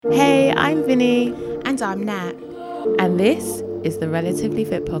Hey, I'm Vinny, And I'm Nat. and this is the Relatively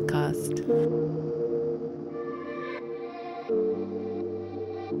Fit podcast.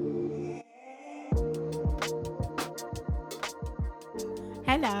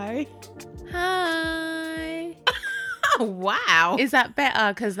 Hello. Hi. Oh, wow. Is that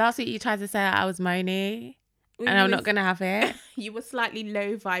better? Because last week you tried to say that I was moany, and I'm not going to have it. You were slightly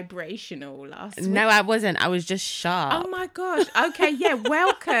low vibrational last week. No, I wasn't. I was just sharp. Oh my gosh. Okay, yeah,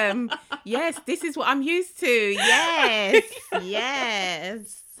 welcome. Yes, this is what I'm used to. Yes.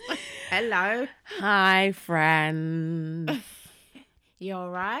 Yes. Hello. Hi, friends. You all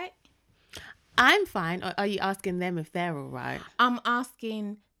right? I'm fine. Or are you asking them if they're all right? I'm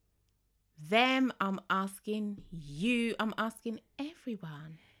asking them. I'm asking you. I'm asking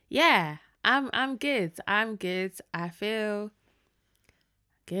everyone. Yeah, I'm good. I'm good. I feel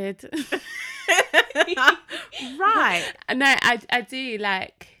good. Right. No, I do,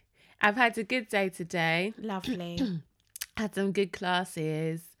 like, I've had a good day today. Lovely. Had some good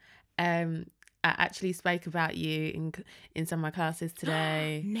classes. I actually spoke about you in some of my classes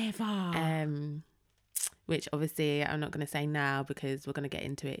today. Never. Which obviously I'm not going to say now because we're going to get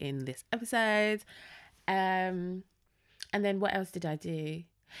into it in this episode. And then what else did I do?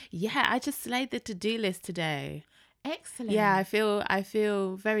 Yeah, I just slayed the to-do list today. Excellent. Yeah, I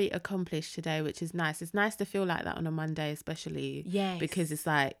feel very accomplished today, which is nice. It's nice to feel like that on a Monday, especially. Yes. Because it's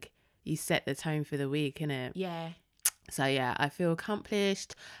like you set the tone for the week, innit? Yeah. So yeah, I feel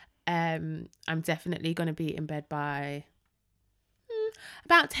accomplished. I'm definitely going to be in bed by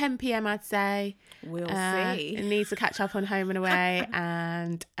about 10 p.m. I'd say. We'll see. I need to catch up on Home and Away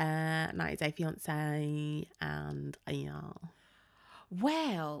and 90 Day Fiancé and yeah.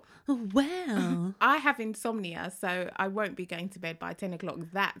 Well, Well. I have insomnia, so I won't be going to bed by 10 o'clock.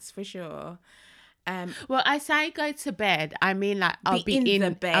 That's for sure. Well, I say go to bed. I mean, like I'll be in in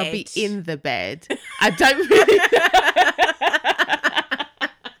the bed. I'll be in the bed. I don't really.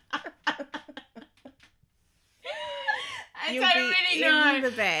 You'll be in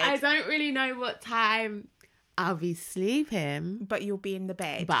the bed. I don't really know what time I'll be sleeping, But you'll be in the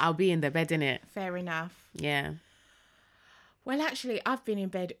bed. but I'll be in the bed, innit? Fair enough. Yeah. Well, actually, I've been in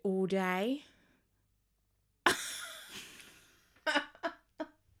bed all day.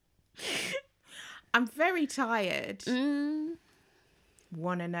 I'm very tired.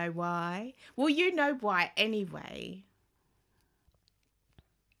 Want to know why? Well, you know why anyway.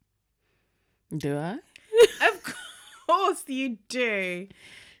 Do I? Of course you do.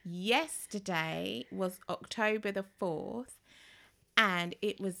 Yesterday was October the 4th, and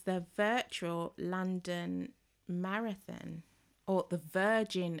it was the virtual London Marathon, or the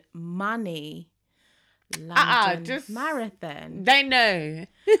Virgin Money London Marathon. They know.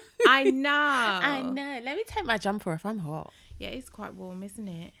 I know. I know. Let me take my jumper off. I'm hot. Yeah, it's quite warm, isn't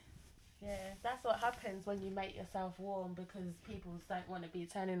it? Yeah, that's what happens when you make yourself warm because people don't want to be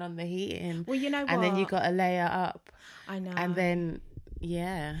turning on the heating. Well, you know what? And then you got to layer up. I know. And then,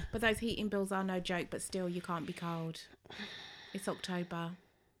 yeah. But those heating bills are no joke, but still, you can't be cold. It's October.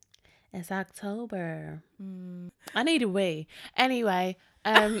 It's October. I need a wee. Anyway.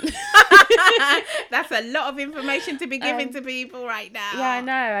 That's a lot of information to be given to people right now. Yeah, I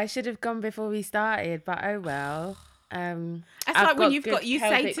know. I should have gone before we started, but oh well. It's like when you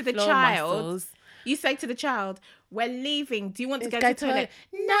say to the child, you say to the child, "We're leaving. Do you want to go to the toilet?"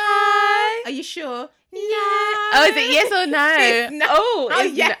 No. Are you sure? No. Oh, is it yes or no? No. Oh,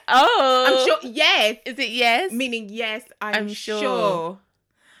 yeah. No. Oh, I'm sure. Yes. Is it yes? Meaning yes. I'm sure.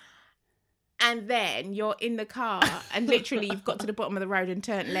 And then you're in the car, and literally you've got to the bottom of the road and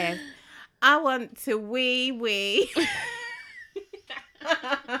turned left. I want to wee.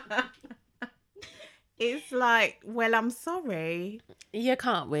 It's like, well, I'm sorry. You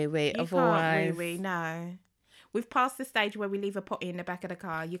can't wee. You Otherwise, can't wee. No. We've passed the stage where we leave a potty in the back of the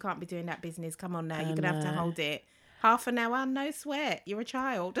car. You can't be doing that business. Come on now. You're going to have to hold it. Half an hour, no sweat. You're a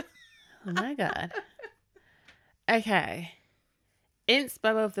child. Oh my God. Okay.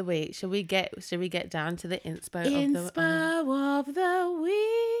 Inspo of the week. Should we get down to the inspo of the week.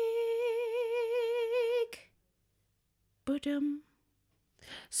 Ba-dum.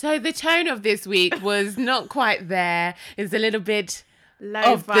 So the tone of this week was not quite there. It's a little bit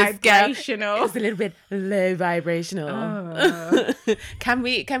Low vibrational. It's a little bit low vibrational. Oh. Can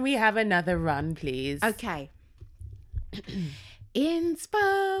we have another run, please? Okay.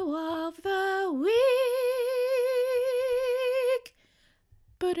 Inspo of the week.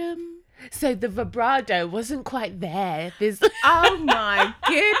 Ba-dum. So the vibrato wasn't quite there. Oh my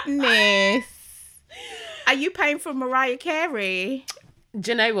goodness. Are you paying for Mariah Carey?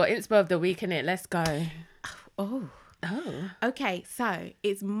 Do you know what? Inspo of the week, innit? Let's go. Oh. Oh. Okay, so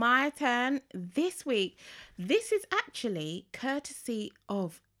it's my turn this week. This is actually courtesy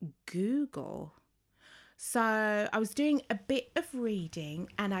of Google. So I was doing a bit of reading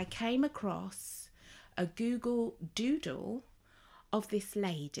and I came across a Google Doodle of this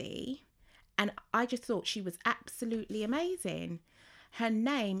lady, and I just thought she was absolutely amazing. Her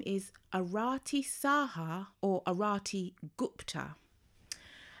name is Arati Saha or Arati Gupta.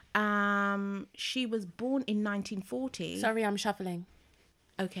 She was born in 1940. Sorry, I'm shuffling.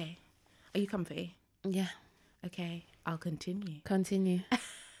 Okay. Are you comfy? Yeah. Okay, I'll continue. Continue.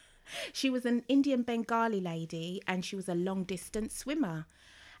 She was an Indian Bengali lady and she was a long distance swimmer.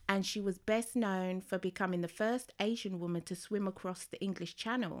 And she was best known for becoming the first Asian woman to swim across the English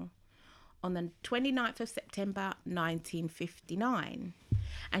Channel on the 29th of September 1959.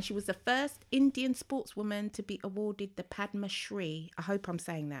 And she was the first Indian sportswoman to be awarded the Padma Shri. I hope I'm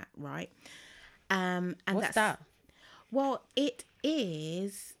saying that right. And What's that? Well,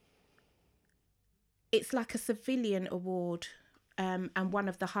 it's like a civilian award, and one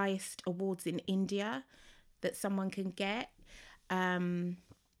of the highest awards in India that someone can get.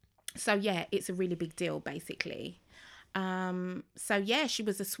 So yeah, it's a really big deal, basically. So yeah, she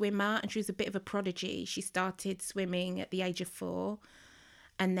was a swimmer and she was a bit of a prodigy. She started swimming at the age of 4.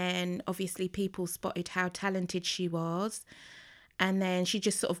 And then obviously people spotted how talented she was. And then she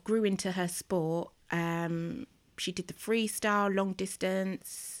just sort of grew into her sport. She did the freestyle, long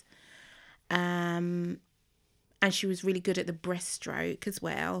distance. And she was really good at the breaststroke as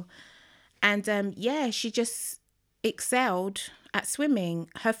well. And yeah, she just excelled at swimming.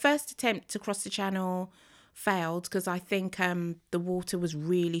 Her first attempt to cross the channel failed because I think the water was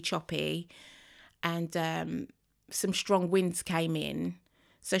really choppy and some strong winds came in.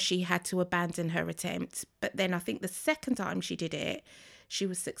 So she had to abandon her attempt. But then I think the second time she did it, she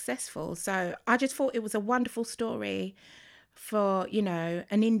was successful. So I just thought it was a wonderful story for, you know,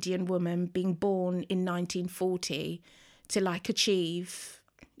 an Indian woman being born in 1940 to like achieve,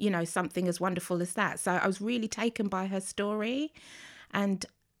 you know, something as wonderful as that. So I was really taken by her story and,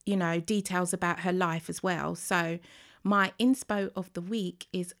 you know, details about her life as well. So my inspo of the week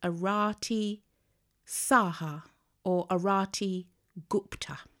is Arati Saha or Arati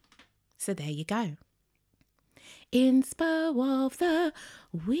Gupta. So there you go. Inspo of the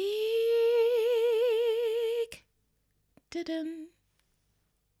week. Da-dum.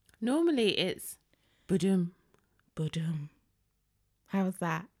 Normally it's budum. Budum. How's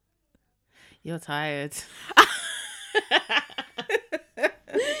that? You're tired.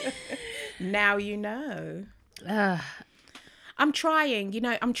 Now you know. I'm trying, you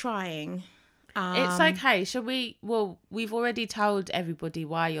know, I'm trying. It's okay. Shall we? Well, we've already told everybody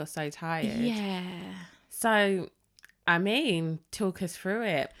why you're so tired. Yeah. So, I mean, talk us through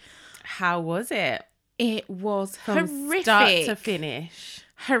it. How was it? It was From horrific. start to finish.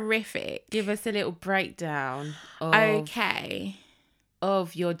 Horrific. Give us a little breakdown of, Okay.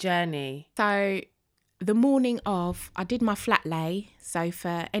 of your journey. So the morning of, I did my flat lay. So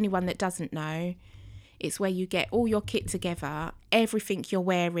for anyone that doesn't know, it's where you get all your kit together, everything you're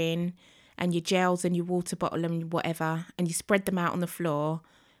wearing and your gels and your water bottle and whatever, and you spread them out on the floor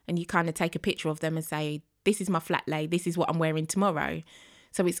and you kind of take a picture of them and say, this is my flat lay, this is what I'm wearing tomorrow.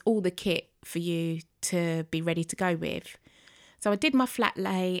 So it's all the kit for you to be ready to go with. So I did my flat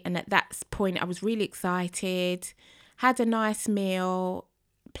lay, and at that point I was really excited, had a nice meal,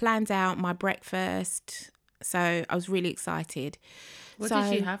 planned out my breakfast. So I was really excited. What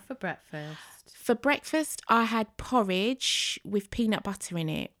did you have for breakfast? For breakfast, I had porridge with peanut butter in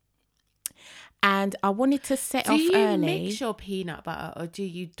it. And I wanted to set off early. Do you mix your peanut butter or do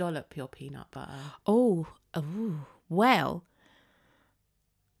you dollop your peanut butter? Well,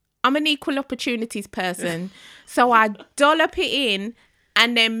 I'm an equal opportunities person. So I dollop it in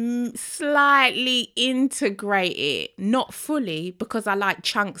and then slightly integrate it. Not fully, because I like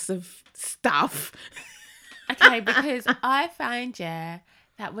chunks of stuff. Okay, because I find,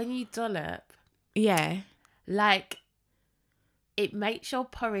 that when you dollop, like, it makes your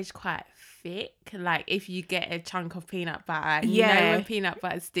porridge quite thick. Like, if you get a chunk of peanut butter, you know when peanut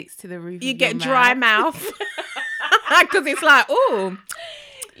butter sticks to the roof of your mouth. You get dry mouth. Because it's like,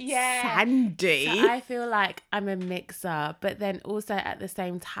 sandy. So I feel like I'm a mixer, but then also at the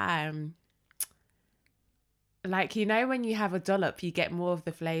same time, like, you know, when you have a dollop, you get more of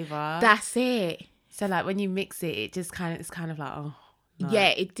the flavour. That's it. So like when you mix it, it's kind of like, oh. No. Yeah,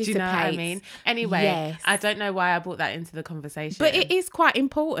 it dissipates. Do you know what I mean? Anyway, yes. I don't know why I brought that into the conversation. But it is quite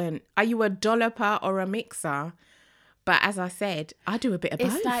important. Are you a dolloper or a mixer? But as I said, I do a bit of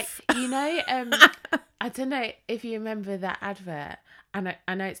both. It's like, you know, I don't know if you remember that advert. I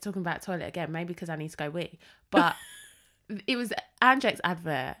know it's talking about toilet again, maybe because I need to go wee. But it was Andrex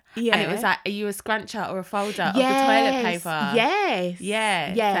advert. Yeah. And it was like, are you a scruncher or a folder of the toilet paper? Yes.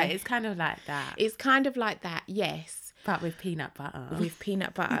 Yeah. Yeah. So it's kind of like that. It's kind of like that, yes. But with peanut butter. With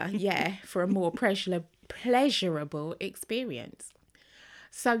peanut butter, yeah, for a more pleasurable experience.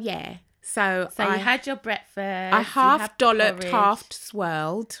 So, yeah. So you had your breakfast. I half dolloped, half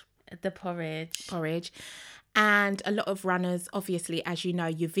swirled. The porridge. And a lot of runners, obviously, as you know,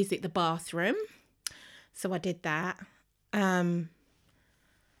 you visit the bathroom. So I did that. And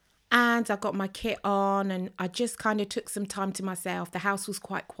I got my kit on and I just kind of took some time to myself. The house was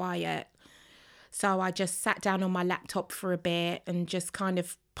quite quiet. So I just sat down on my laptop for a bit and just kind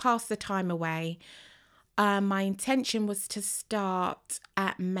of passed the time away. My intention was to start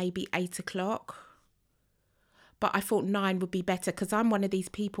at maybe 8 o'clock. But I thought 9 would be better because I'm one of these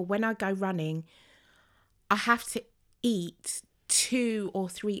people, when I go running, I have to eat 2 or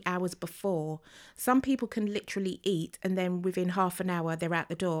 3 hours before. Some people can literally eat and then within half an hour they're out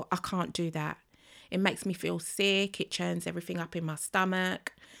the door. I can't do that. It makes me feel sick. It churns everything up in my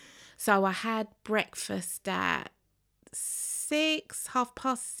stomach. So I had breakfast at 6,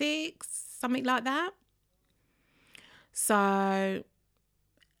 6:30, something like that. So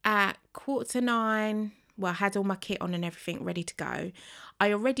at 8:45, well, I had all my kit on and everything ready to go.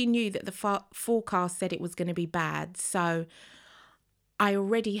 I already knew that the forecast said it was going to be bad. So I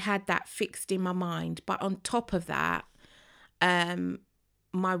already had that fixed in my mind. But on top of that,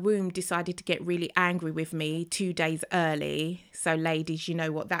 my womb decided to get really angry with me 2 days early. So ladies, you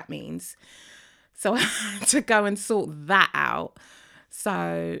know what that means. So I had to go and sort that out.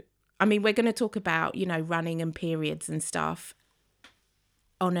 So, I mean, we're going to talk about, running and periods and stuff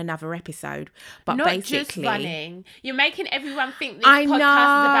on another episode. But not basically, just running. You're making everyone think this podcast is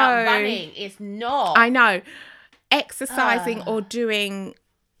about running. It's not. I know. Exercising or doing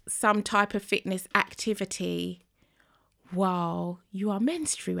some type of fitness activity while you are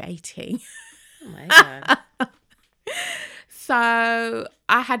menstruating. Oh my God. So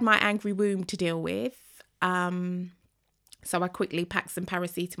I had my angry womb to deal with. So I quickly packed some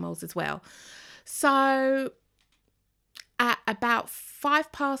paracetamols as well. So at about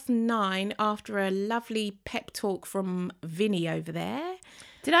 9:05, after a lovely pep talk from Vinny over there.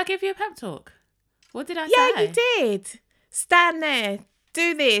 Did I give you a pep talk? What did I say? Yeah, you did. Stand there.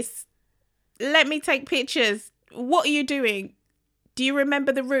 Do this. Let me take pictures. What are you doing? Do you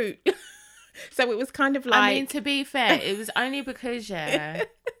remember the route? So it was kind of like... I mean, to be fair, it was only because, I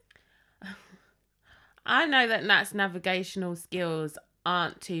know that Nat's navigational skills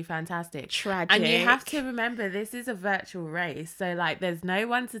aren't too fantastic. Tragic. And you have to remember, this is a virtual race. So, there's no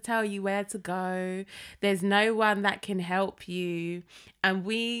one to tell you where to go. There's no one that can help you. And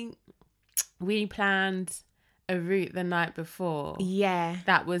we planned a route the night before. Yeah.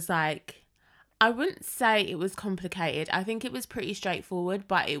 That was I wouldn't say it was complicated. I think it was pretty straightforward,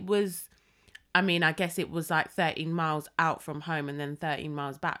 but it was... I guess it was 13 miles out from home and then 13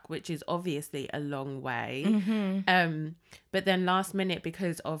 miles back, which is obviously a long way. Mm-hmm. But then last minute,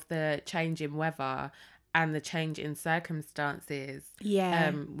 because of the change in weather and the change in circumstances,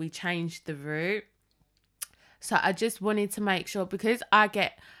 we changed the route. So I just wanted to make sure, because I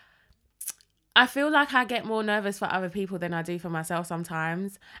feel like I get more nervous for other people than I do for myself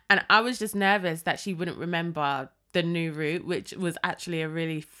sometimes. And I was just nervous that she wouldn't remember the new route, which was actually a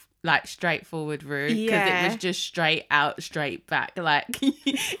really straightforward route, because it was just straight out, straight back.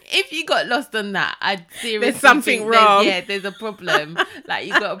 If you got lost on that, I'd seriously there's something wrong. There's a problem.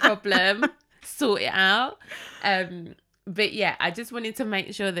 You got a problem, sort it out. But yeah, I just wanted to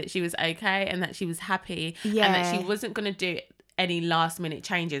make sure that she was okay and that she was happy, and that she wasn't going to do any last minute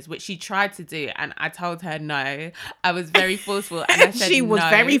changes, which she tried to do, and I told her no. I was very forceful, and I said she was no,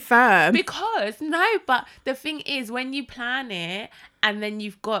 very firm, because but the thing is, when you plan it and then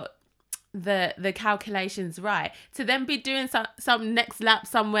you've got the calculations right, to then be doing some next lap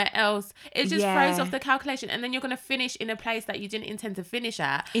somewhere else, it just throws off the calculation, and then you're going to finish in a place that you didn't intend to finish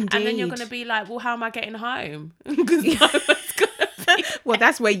at. Indeed. And then you're going to be like, well, how am I getting home? Because no one's going to be well,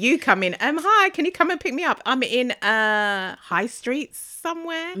 that's where you come in. Hi, can you come and pick me up? I'm in High Street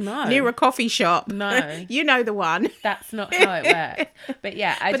somewhere. No. Near a coffee shop. No. You know the one. That's not how it works. But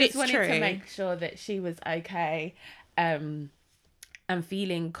yeah, I just wanted true. to make sure that she was okay, and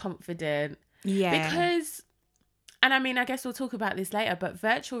feeling confident. Yeah. Because, and I guess we'll talk about this later, but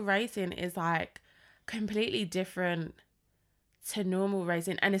virtual racing is completely different to normal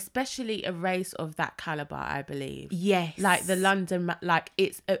racing, and especially a race of that caliber, I believe. Yes. The London,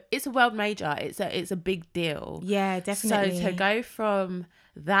 it's a world major. It's a big deal. Yeah, definitely. So to go from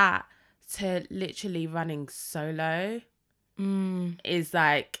that to literally running solo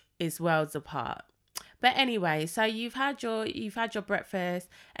is worlds apart. But anyway, so you've had your breakfast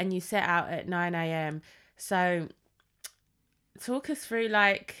and you set out at 9 a.m. So talk us through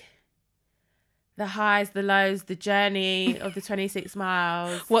like the highs, the lows, the journey of the 26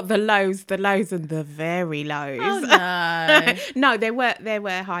 miles. What, the lows and the very lows? Oh no. No, there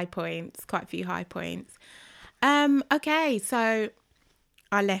were high points, quite a few high points. Okay, so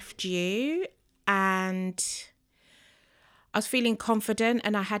I left you and I was feeling confident,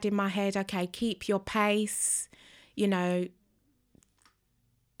 and I had in my head, okay, keep your pace. You know,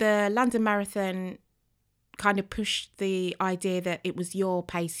 the London Marathon kind of pushed the idea that it was your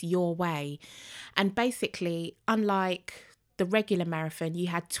pace, your way. And basically, unlike the regular marathon, you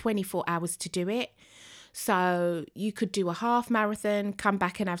had 24 hours to do it. So you could do a half marathon, come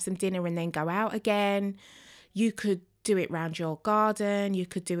back and have some dinner and then go out again. You could do it round your garden. You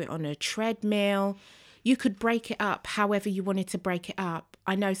could do it on a treadmill. You could break it up however you wanted to break it up.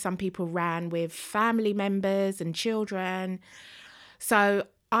 I know some people ran with family members and children. So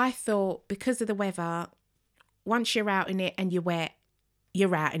I thought, because of the weather, once you're out in it and you're wet,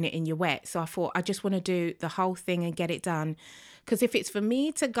 you're out in it and you're wet. So I thought, I just want to do the whole thing and get it done. Because if it's for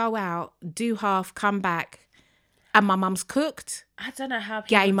me to go out, do half, come back, and my mum's cooked, I don't know how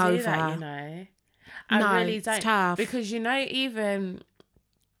people game do over. that, you know. I No, really it's don't. tough. Because, you know, even...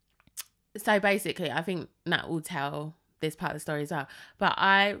 So basically, I think Nat will tell this part of the story as well. But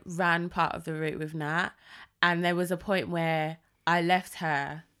I ran part of the route with Nat. And there was a point where I left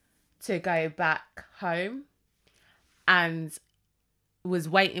her to go back home and was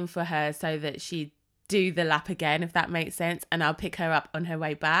waiting for her so that she'd do the lap again, if that makes sense. And I'll pick her up on her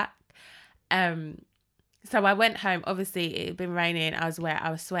way back. So I went home. Obviously, it had been raining. I was wet.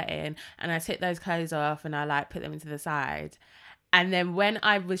 I was sweating. And I took those clothes off and I like put them to the side. And then when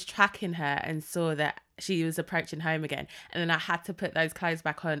I was tracking her and saw that she was approaching home again, and then I had to put those clothes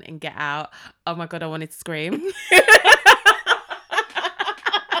back on and get out, oh my God, I wanted to scream. I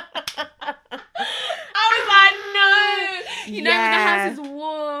was like, no. You know, when the house is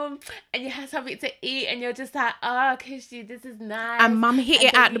warm and you have something to eat and you're just like, oh, Kirsty, this is nice. And mum hit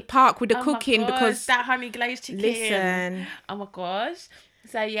it at the park with the cooking my gosh, because... that honey glazed chicken. Listen. Oh my gosh.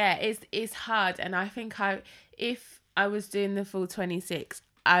 So yeah, it's hard. And I think if I was doing the full 26,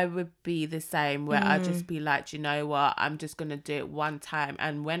 I would be the same, where I'd just be like, do you know what? I'm just going to do it one time.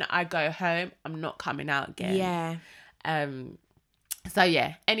 And when I go home, I'm not coming out again. Yeah. So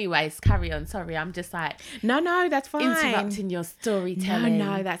yeah, anyways, carry on. Sorry, I'm just like... No, that's fine. Interrupting your storytelling.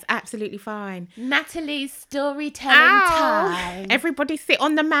 No, that's absolutely fine. Natalie's storytelling time. Everybody sit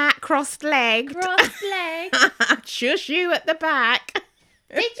on the mat, cross-legged. Cross-legged. Shush you at the back.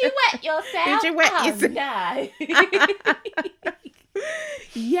 Did you wet yourself? Did you wet yourself? No.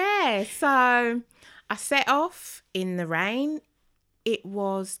 Yeah, so I set off in the rain. It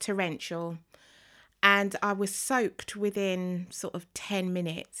was torrential and I was soaked within sort of 10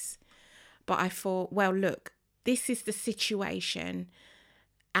 minutes. But I thought, well, look, this is the situation.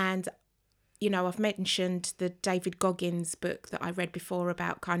 And, you know, I've mentioned the David Goggins book that I read before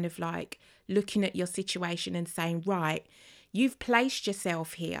about kind of like looking at your situation and saying, right, you've placed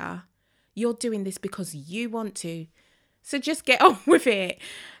yourself here. You're doing this because you want to. So just get on with it.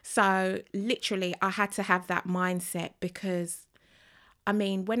 So literally, I had to have that mindset because, I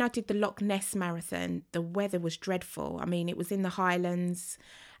mean, when I did the Loch Ness Marathon, the weather was dreadful. I mean, it was in the Highlands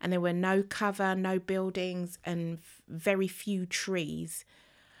and there were no cover, no buildings and very few trees.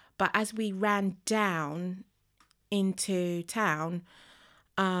 But as we ran down into town,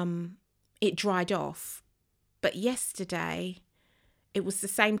 it dried off. But yesterday, it was the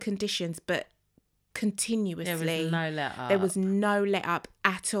same conditions, but continuously. There was no let up. There was no let up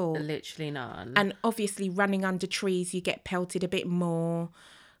at all. Literally none. And obviously running under trees, you get pelted a bit more.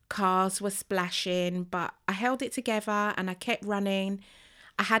 Cars were splashing, but I held it together and I kept running.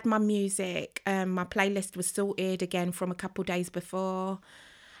 I had my music. My playlist was sorted again from a couple days before.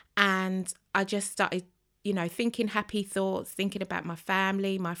 And I just started, you know, thinking happy thoughts, thinking about my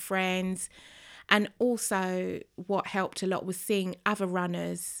family, my friends. And also what helped a lot was seeing other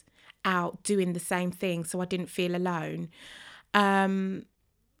runners out doing the same thing, so I didn't feel alone. On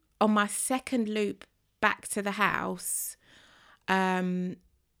my second loop back to the house, on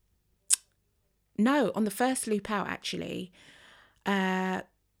the first loop out actually,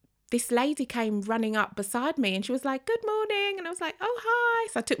 this lady came running up beside me and she was like, good morning. And I was like, oh, hi.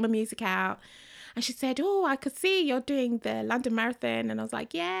 So I took my music out and she said, oh, I could see you're doing the London Marathon. And I was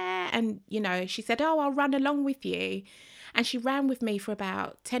like, yeah. And, you know, she said, oh, I'll run along with you. And she ran with me for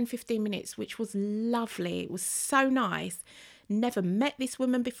about 10, 15 minutes, which was lovely. It was so nice. Never met this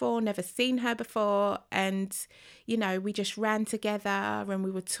woman before, never seen her before. And, you know, we just ran together and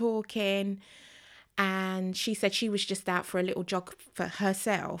we were talking. And she said she was just out for a little jog for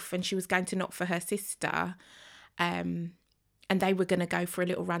herself, and she was going to knock for her sister, and they were going to go for a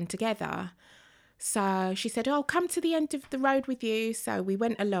little run together. So she said, "Oh, come to the end of the road with you." So we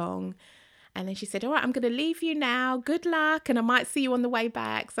went along, and then she said, "All right, I'm going to leave you now. Good luck, and I might see you on the way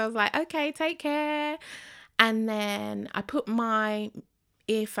back." So I was like, "Okay, take care." And then I put my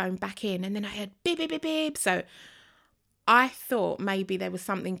earphone back in, and then I heard beep, beep, beep, beep. So I thought maybe there was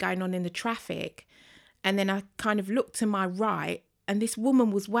something going on in the traffic. And then I kind of looked to my right, and this woman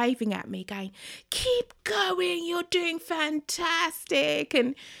was waving at me going, "Keep going, you're doing fantastic."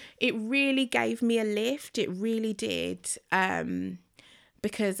 And it really gave me a lift. It really did.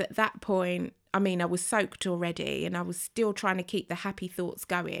 Because at that point, I mean, I was soaked already, and I was still trying to keep the happy thoughts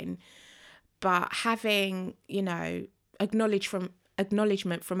going. But having, you know,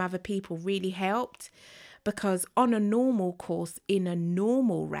 acknowledgement from other people really helped, because on a normal course, in a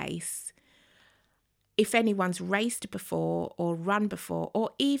normal race, if anyone's raced before or run before, or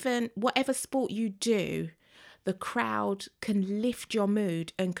even whatever sport you do, the crowd can lift your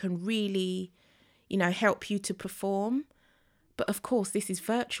mood and can really, you know, help you to perform. But of course, this is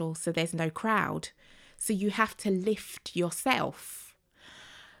virtual, so there's no crowd. So you have to lift yourself.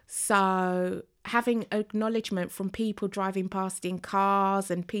 So having acknowledgement from people driving past in cars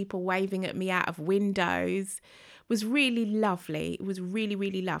and people waving at me out of windows was really lovely. It was really,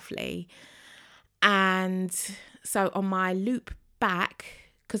 really lovely. And so on my loop back,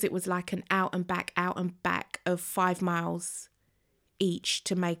 because it was like an out and back of 5 miles each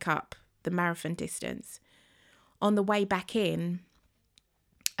to make up the marathon distance. On the way back in,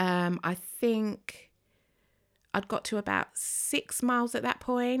 I think I'd got to about 6 miles at that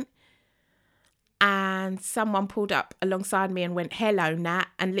point, and someone pulled up alongside me and went, "Hello, Nat,"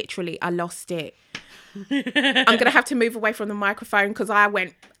 and literally I lost it. I'm going to have to move away from the microphone because I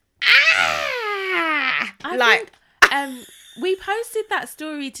went, "Ah!" We posted that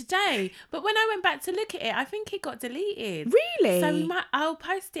story today, but when I went back to look at it, I think it got deleted. Really? So I'll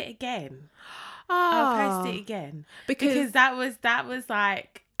post it again. Oh, I'll post it again because that was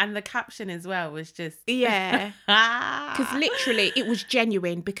like, and the caption as well was just yeah, because literally it was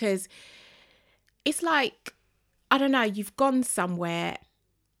genuine, because it's like, I don't know, you've gone somewhere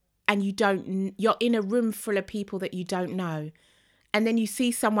and you're in a room full of people that you don't know. And then you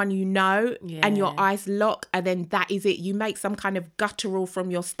see someone you know, and your eyes lock, and then that is it. You make some kind of guttural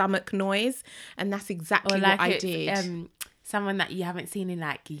from your stomach noise, and that's exactly what I did. Someone that you haven't seen in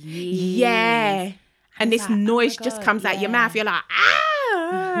like years. Yeah. And this noise just comes out your mouth. You're like,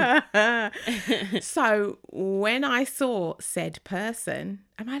 "Ah!" So when I saw said person,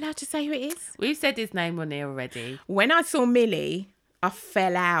 am I allowed to say who it is? We've said his name on here already. When I saw Millie, I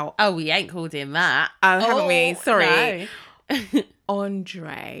fell out. Oh, we ain't called him that. Oh, haven't we? Sorry. No.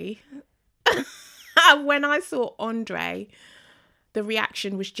 Andre. When I saw Andre, the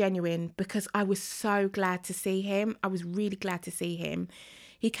reaction was genuine, because I was so glad to see him. I was really glad to see him.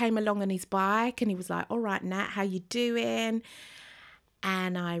 He came along on his bike and he was like, "All right, Nat, how you doing?"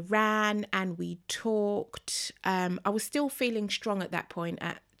 And I ran and we talked. I was still feeling strong at that point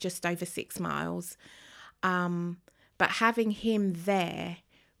at just over 6 miles. But having him there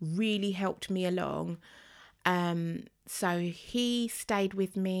really helped me along. So he stayed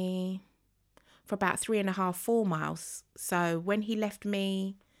with me for about 3.5, 4 miles. So when he left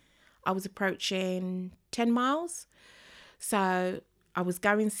me, I was approaching 10 miles. So I was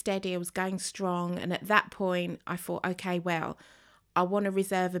going steady, I was going strong. And at that point, I thought, okay, well, I want to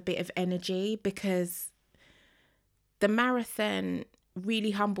reserve a bit of energy, because the marathon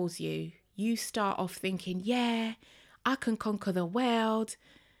really humbles you. You start off thinking, yeah, I can conquer the world.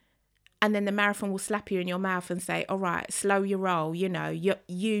 And then the marathon will slap you in your mouth and say, "All right, slow your roll. You know,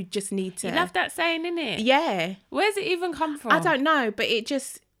 you just need to." You love that saying, innit? Yeah. Where's it even come from? I don't know, but it's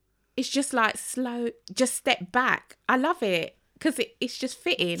just like slow, just step back. I love it, because it's just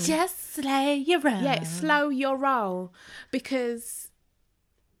fitting. Just slow your roll. Yeah, slow your roll, because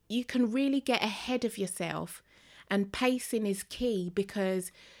you can really get ahead of yourself, and pacing is key,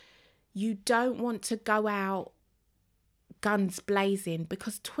 because you don't want to go out guns blazing,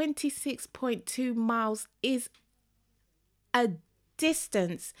 because 26.2 miles is a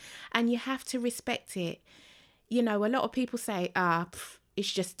distance and you have to respect it. You know, a lot of people say,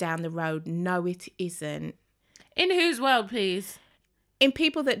 it's just down the road. No, it isn't. In whose world, please? In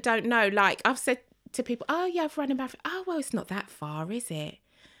people that don't know, like I've said to people, "Oh yeah, I've run a marathon." "Oh well, it's not that far, is it?"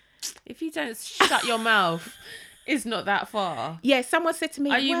 If you don't shut your mouth, it's not that far. Yeah, someone said to me,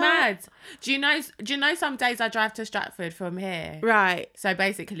 "Are you mad? Do you know some days I drive to Stratford from here?" Right. So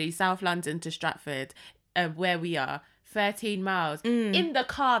basically South London to Stratford, where we are, 13 miles. In the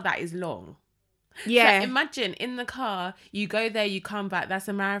car, that is long. Yeah. So imagine in the car, you go there, you come back. That's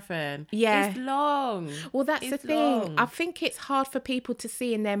a marathon. Yeah. It's long. Well, that's the It's thing. long. I think it's hard for people to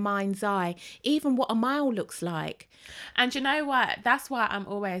see in their mind's eye, even what a mile looks like. And you know what? That's why I'm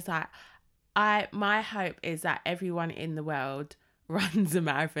always like, my hope is that everyone in the world runs a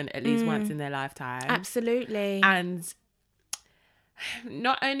marathon at least once in their lifetime. Absolutely. And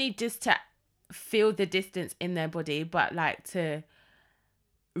not only just to feel the distance in their body, but like to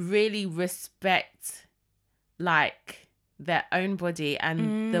really respect like their own body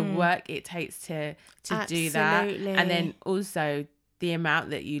and the work it takes to do that. Absolutely. And then also the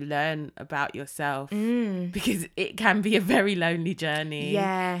amount that you learn about yourself, because it can be a very lonely journey.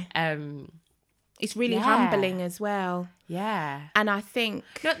 Yeah. It's really Yeah. humbling as well. Yeah. And I think...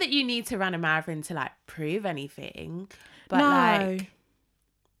 Not that you need to run a marathon to like prove anything, but No. like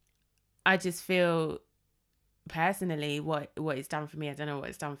I just feel personally what it's done for me. I don't know what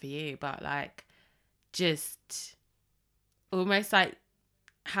it's done for you, but like just almost like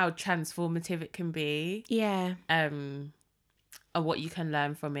how transformative it can be, Yeah. and what you can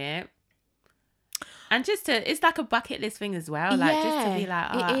learn from it. And just it's like a bucket list thing as well. Like just to be like,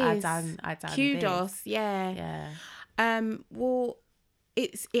 oh, I done kudos. this. Yeah. Yeah. Well,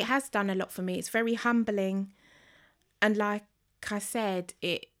 it has done a lot for me. It's very humbling. And like I said,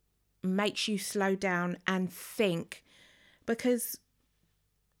 it makes you slow down and think, because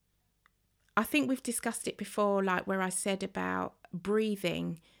I think we've discussed it before, like where I said about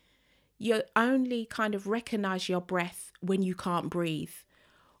breathing. You only kind of recognize your breath when you can't breathe,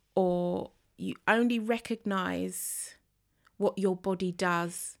 or you only recognize what your body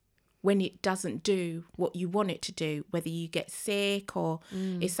does when it doesn't do what you want it to do, whether you get sick or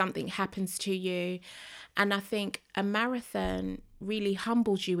if something happens to you. And I think a marathon really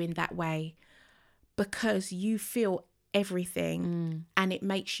humbles you in that way, because you feel everything and it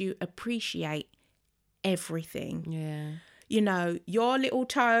makes you appreciate everything. Yeah. You know, your little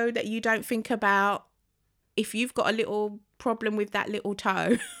toe that you don't think about, if you've got a little problem with that little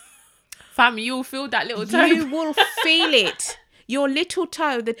toe, Fam, you'll feel that little toe. you will feel it. Your little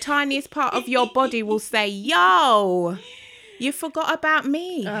toe, the tiniest part of your body, will say, yo, you forgot about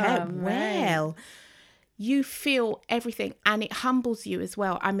me. Well, you feel everything, and it humbles you as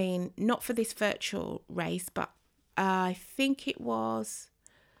well. I mean, not for this virtual race, but I think it was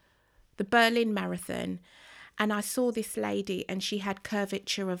the Berlin Marathon. And I saw this lady and she had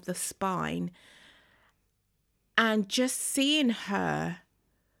curvature of the spine. And just seeing her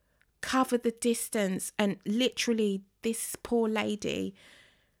cover the distance, and literally this poor lady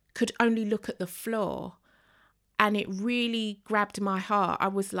could only look at the floor, and it really grabbed my heart. I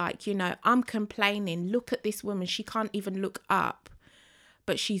was like, you know, I'm complaining. Look at this woman. She can't even look up,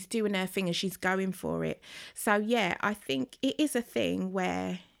 but she's doing her thing and she's going for it. So yeah, I think it is a thing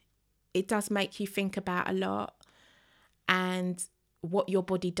where it does make you think about a lot and what your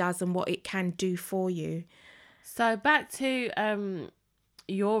body does and what it can do for you. So back to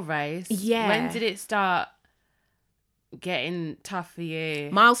your race. Yeah. When did it start getting tough for you?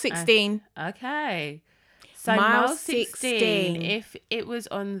 Mile 16. Okay. So mile 16, if it was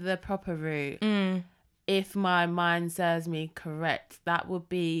on the proper route, if my mind serves me correct, that would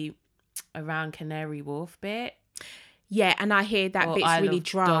be around Canary Wharf bit. Yeah, and I hear that bit's Isle really of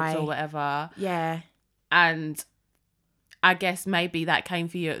dry. Dogs or whatever. Yeah. And I guess maybe that came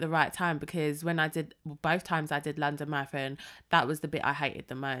for you at the right time, because when I did, both times I did London Marathon, that was the bit I hated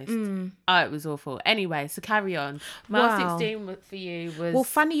the most. Oh, it was awful. Anyway, so carry on. Mile 16 for you was... Well,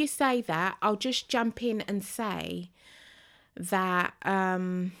 funny you say that. I'll just jump in and say that at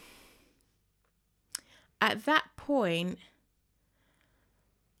that point,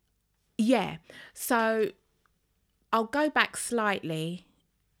 yeah. So I'll go back slightly.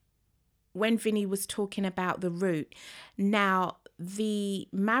 When Vinny was talking about the route, now the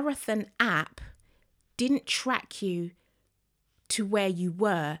marathon app didn't track you to where you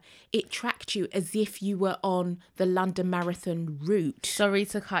were. It tracked you as if you were on the London Marathon route. Sorry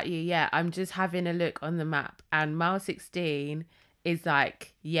to cut you. Yeah, I'm just having a look on the map, and mile 16 is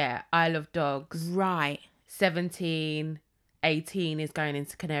like, yeah, Isle of Dogs. Right. 17, 18 is going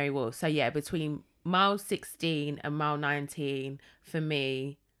into Canary Wharf. So yeah, between mile 16 and mile 19 for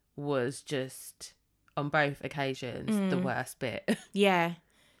me was just on both occasions the worst bit. Yeah.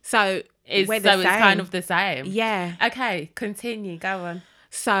 So it's kind of the same. Yeah. Okay, continue. Go on.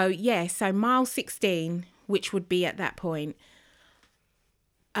 So yeah, so mile 16, which would be at that point,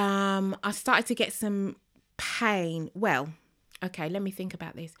 I started to get some pain. Well, okay, let me think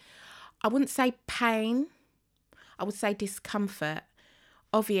about this. I wouldn't say pain. I would say discomfort.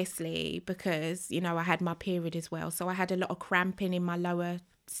 Obviously, because, you know, I had my period as well. So I had a lot of cramping in my lower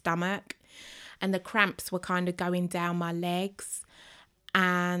stomach. and the cramps were kind of going down my legs,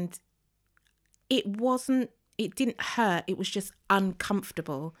 and it didn't hurt. It was just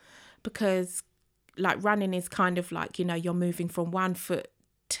uncomfortable, because like running is kind of like, you know, you're moving from one foot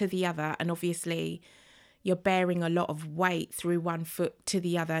to the other, and obviously you're bearing a lot of weight through one foot to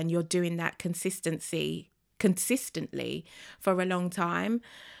the other, and you're doing that consistently for a long time.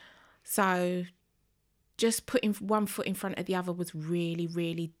 So just putting one foot in front of the other was really,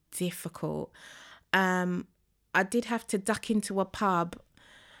 really difficult. I did have to duck into a pub,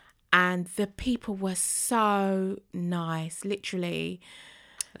 and the people were so nice, literally.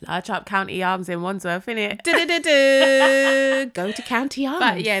 Larchop County Arms in Wandsworth, innit? Go to County Arms.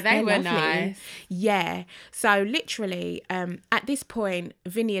 But yeah, they were lovely. nice. Yeah. So literally, at this point,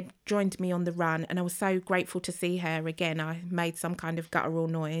 Vinny had joined me on the run, and I was so grateful to see her again. I made some kind of guttural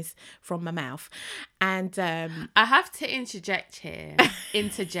noise from my mouth. And I have to interject here.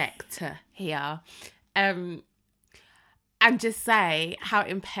 And just say how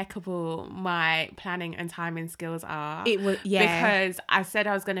impeccable my planning and timing skills are. It was, yeah. Because I said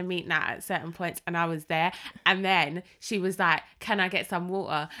I was going to meet Nat at certain points, and I was there. And then she was like, can I get some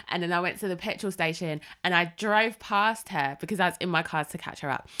water? And then I went to the petrol station, and I drove past her because I was in my car to catch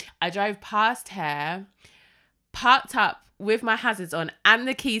her up. I drove past her, parked up with my hazards on and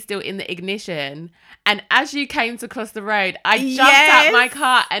the key still in the ignition, and as you came to cross the road, I jumped out my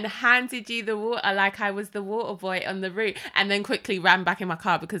car and handed you the water like I was the water boy on the route, and then quickly ran back in my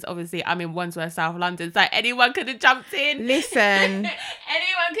car because obviously I'm in Wandsworth, South London, so anyone could have jumped in. Listen. Anyone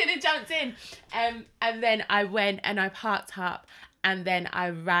could have jumped in. And then I went and I parked up, and then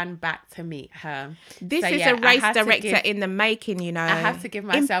I ran back to meet her. This is a race director in the making, you know. I have to give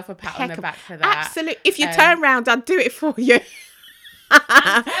myself a pat on the back for that. Absolutely. If you turn around, I'll do it for you.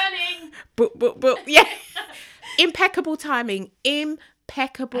 I'm turning. But yeah. Impeccable timing.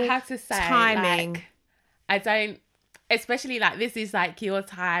 Impeccable I have to say, timing. like, I don't, especially like this is like your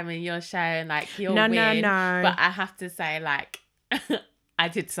time and your show and like your win. No. But I have to say, like, I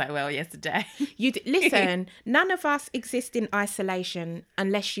did so well yesterday. Listen, none of us exist in isolation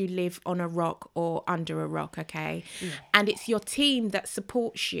unless you live on a rock or under a rock, okay? Yeah. And it's your team that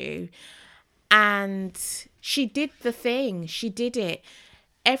supports you. And she did the thing. She did it.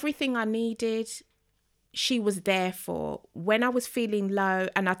 Everything I needed, she was there for. When I was feeling low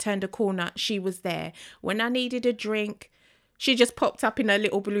and I turned a corner, she was there. When I needed a drink, she just popped up in her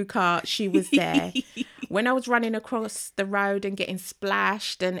little blue car. She was there. When I was running across the road and getting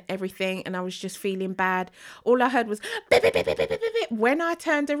splashed and everything, and I was just feeling bad, all I heard was, beep, beep, beep, beep, beep, beep, beep. When I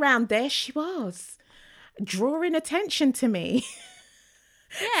turned around, there she was, drawing attention to me.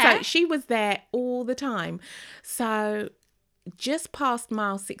 Yeah. So she was there all the time. So just past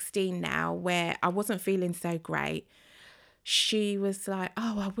mile 16 now, where I wasn't feeling so great, she was like,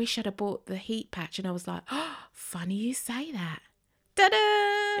 oh, I wish I'd have bought the heat patch. And I was like, oh, funny you say that.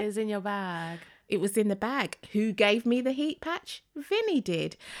 Ta-da! It was in your bag. It was in the bag. Who gave me the heat patch? Vinny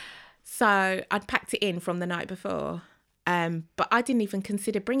did. So I'd packed it in from the night before. But I didn't even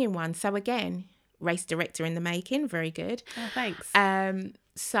consider bringing one. So again, race director in the making. Very good. Oh, thanks.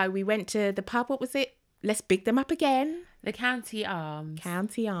 So we went to the pub. What was it? Let's big them up again. The County Arms.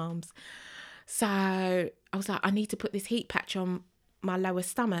 County Arms. So I was like, I need to put this heat patch on my lower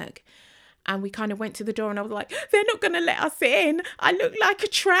stomach. And we kind of went to the door, and I was like, they're not going to let us in. I look like a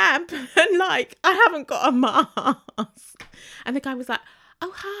tramp, and like, I haven't got a mask. And the guy was like,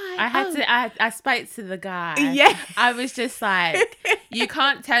 oh, hi. I spoke to the guy. Yeah. I was just like, you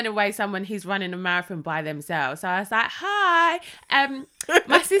can't turn away someone who's running a marathon by themselves. So I was like, hi,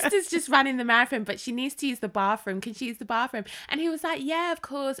 my sister's just running the marathon, but she needs to use the bathroom. Can she use the bathroom? And he was like, yeah, of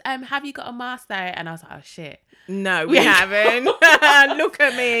course. Have you got a mask though? And I was like, oh shit. No, we haven't. Look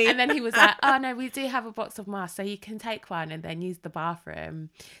at me. And then he was like, oh no, we do have a box of masks, so you can take one and then use the bathroom.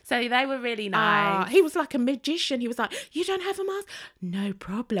 So they were really nice. He was like a magician. He was like, you don't have a mask? No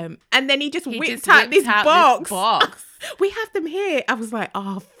problem. And then he just whipped out this box. We have them here. I was like,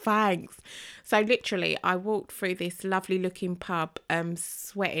 oh, thanks. So literally, I walked through this lovely looking pub,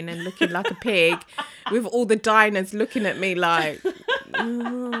 sweating and looking like a pig, with all the diners looking at me like,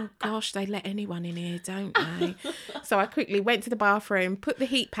 oh gosh, they let anyone in here, don't they? So I quickly went to the bathroom, put the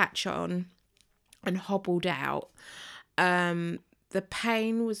heat patch on, and hobbled out. The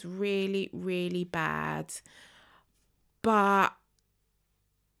pain was really, really bad, but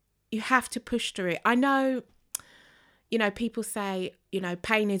you have to push through it. I know, you know, people say, you know,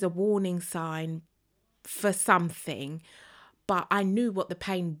 pain is a warning sign for something, but I knew what the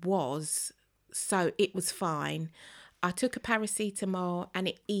pain was, so it was fine. I took a paracetamol and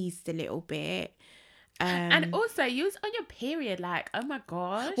it eased a little bit. And also, you was on your period, like, oh my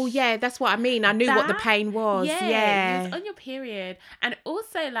gosh. Well, yeah, that's what I mean. I knew what the pain was. Yeah. You was on your period. And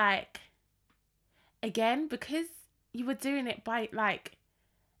also, like, again, because you were doing it by, like,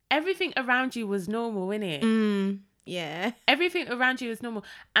 everything around you was normal, innit? Yeah. Everything around you was normal.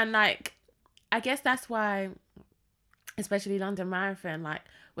 And, like, I guess that's why, especially London Marathon, like,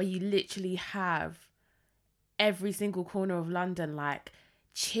 where you literally have every single corner of London, like,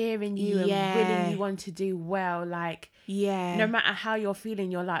 cheering you and willing you on to do well, like, no matter how you're feeling,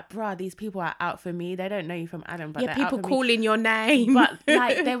 you're like, bruh, these people are out for me. They don't know you from Adam, but they're people out for calling me. your name. But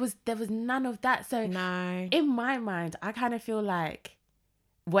like, there was none of that. So no, in my mind, I kind of feel like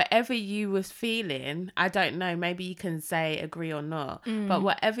whatever you was feeling, I don't know, maybe you can say agree or not, but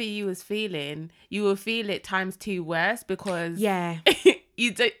whatever you was feeling, you will feel it times 2 worse, because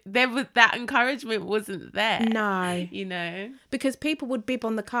there was that encouragement wasn't there. No, you know, because people would bib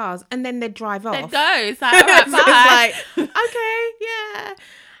on the cars and then they'd drive off. They'd go. It's like, all right, so bye. It's like, okay, yeah.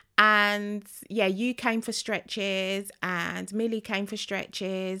 And yeah, you came for stretches and Millie came for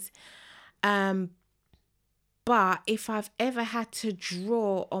stretches. But if I've ever had to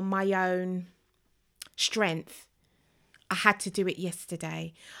draw on my own strength, I had to do it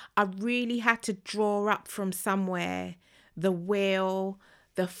yesterday. I really had to draw up from somewhere the will,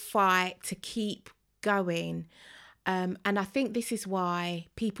 the fight to keep going. And I think this is why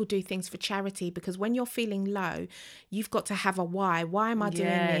people do things for charity, because when you're feeling low, you've got to have a why. Why am I doing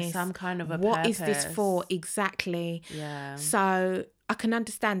this? Some kind of a What purpose. is this for? Exactly. Yeah. So I can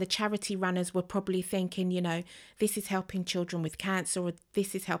understand the charity runners were probably thinking, you know, this is helping children with cancer, or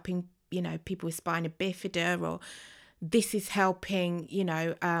this is helping, you know, people with spina bifida, or this is helping, you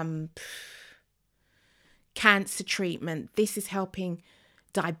know, cancer treatment. This is helping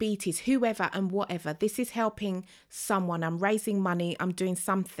diabetes, whoever and whatever. This is helping someone. I'm raising money. I'm doing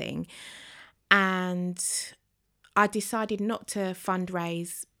something. And I decided not to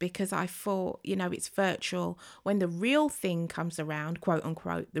fundraise because I thought, you know, it's virtual. When the real thing comes around, quote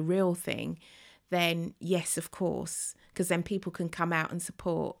unquote, the real thing, then yes, of course, because then people can come out and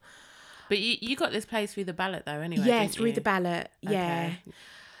support. But you got this place through the ballot though, anyway. Yeah, didn't through you? the ballot. Yeah.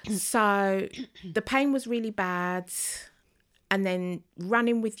 Okay. So the pain was really bad. And then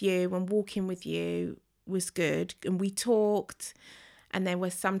running with you and walking with you was good. And we talked. And there were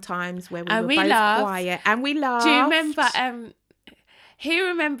some times where we were both laughed. quiet. And we laughed. Do you remember, who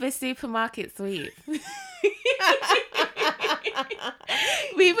remembers Supermarket Sweep?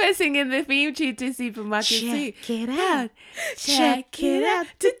 We were singing the theme tune to Supermarket Sweep. Check it out. Check it out.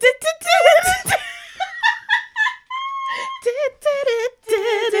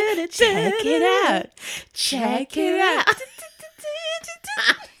 Check it out. Check it out.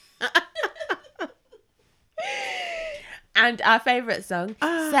 And our favourite song,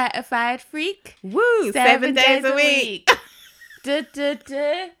 Certified Freak. Woo, 7 days a week.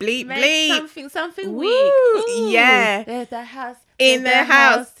 Bleep, bleep. Something Woo, week. Ooh. yeah. There's the house. In the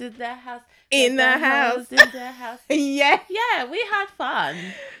house. To the house. In the house. In the house. Yeah. Yeah, we had fun.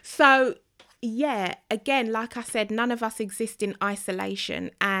 So, yeah, again, like I said, none of us exist in isolation.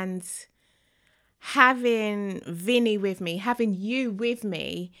 And having Vinny with me, having you with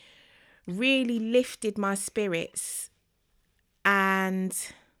me, really lifted my spirits. And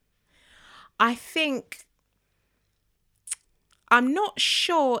I think I'm not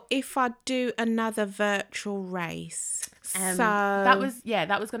sure if I'd do another virtual race. That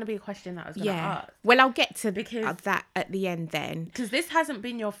was going to be a question that I was going to ask. Well, I'll get to because that at the end then. Because this hasn't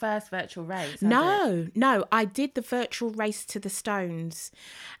been your first virtual race, No. I did the virtual race to the Stones.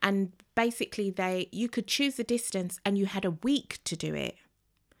 And basically you could choose the distance and you had a week to do it.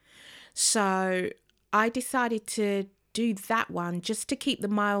 So I decided to do that one just to keep the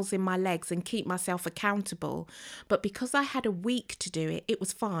miles in my legs and keep myself accountable. But because I had a week to do it, it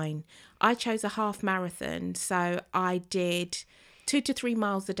was fine. I chose a half marathon, so I did 2 to 3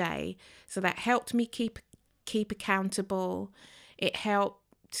 miles a day. So that helped me keep accountable. It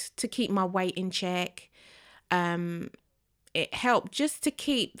helped to keep my weight in check. It helped just to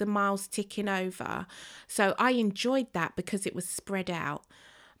keep the miles ticking over. So I enjoyed that because it was spread out.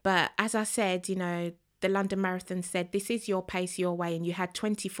 But as I said, you know, the London Marathon said, this is your pace, your way, and you had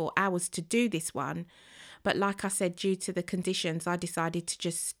 24 hours to do this one. But like I said, due to the conditions, I decided to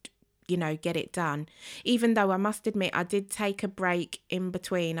just, you know, get it done. Even though I must admit, I did take a break in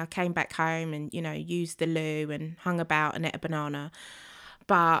between. I came back home and, you know, used the loo and hung about and ate a banana.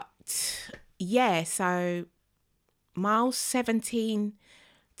 But yeah, so miles 17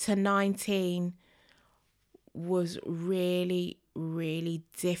 to 19 was really, really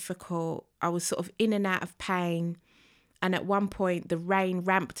difficult. I was sort of in and out of pain, and at one point the rain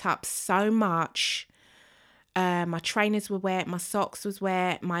ramped up so much My trainers were wet. My socks was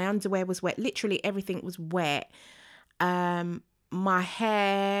wet. My underwear was wet. Literally everything was wet. My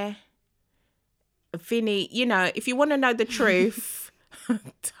hair, Vinny, you know, if you want to know the truth,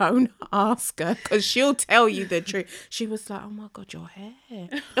 don't ask her because she'll tell you the truth. She was like, oh my God, your hair.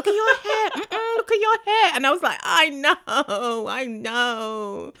 Look at your hair. Look at your hair. And I was like, I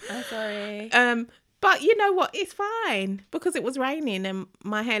know. I'm sorry. But you know what? It's fine because it was raining and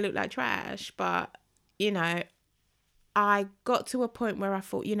my hair looked like trash. But, you know, I got to a point where I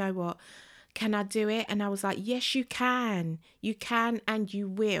thought, you know what? Can I do it? And I was like, yes, you can. You can and you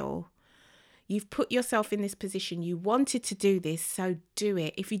will. You've put yourself in this position. You wanted to do this, so do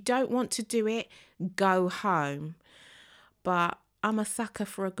it. If you don't want to do it, go home. But I'm a sucker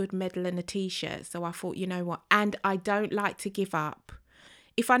for a good medal and a t-shirt. So I thought, you know what? And I don't like to give up.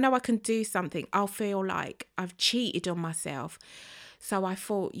 If I know I can do something, I'll feel like I've cheated on myself. So I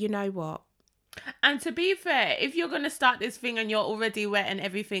thought, you know what? And to be fair, if you're going to start this thing and you're already wet and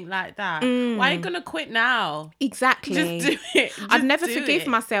everything like that, why are you going to quit now? Exactly. Just do it. I'd never forgive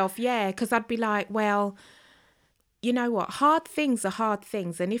myself, because I'd be like, well, you know what? Hard things are hard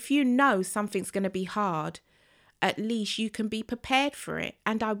things. And if you know something's going to be hard, at least you can be prepared for it.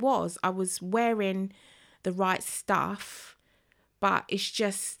 And I was wearing the right stuff, but it's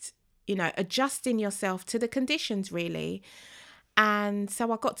just, you know, adjusting yourself to the conditions, really. And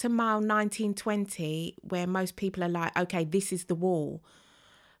so I got to mile 1920, where most people are like, okay, this is the wall.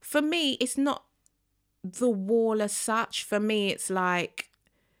 For me, it's not the wall as such. For me, it's like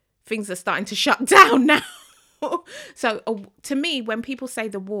things are starting to shut down now. So to me, when people say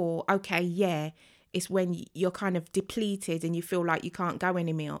the wall, okay, yeah, it's when you're kind of depleted and you feel like you can't go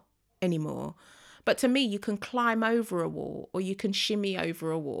anymore. But to me, you can climb over a wall or you can shimmy over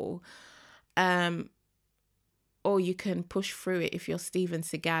a wall. Or you can push through it if you're Steven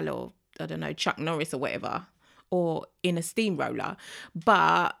Seagal or, I don't know, Chuck Norris or whatever, or in a steamroller.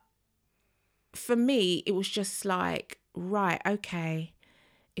 But for me, it was just like, right, okay,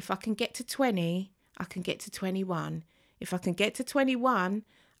 if I can get to 20, I can get to 21. If I can get to 21,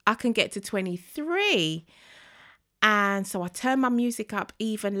 I can get to 23. And so I turned my music up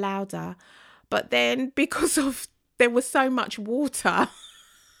even louder. But then because there was so much water,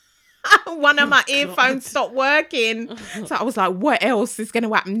 one of my earphones stopped working. So I was like, what else is going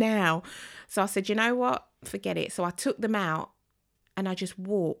to happen now? So I said, you know what? Forget it. So I took them out and I just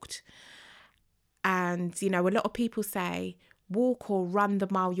walked. And, you know, a lot of people say, walk or run the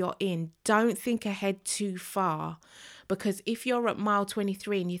mile you're in. Don't think ahead too far. Because if you're at mile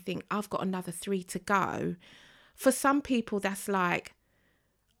 23 and you think, I've got another 3 to go, for some people that's like,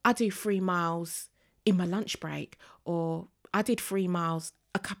 I do 3 miles in my lunch break, or I did 3 miles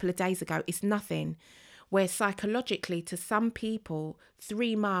a couple of days ago. It's nothing. Where psychologically, to some people,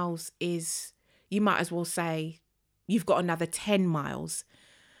 3 miles is, you might as well say you've got another 10 miles.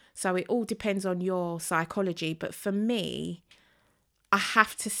 So it all depends on your psychology. But for me, I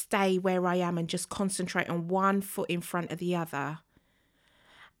have to stay where I am and just concentrate on one foot in front of the other.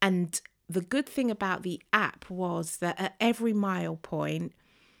 And the good thing about the app was that at every mile point,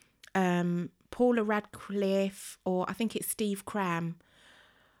 Paula Radcliffe, or I think it's Steve Cram,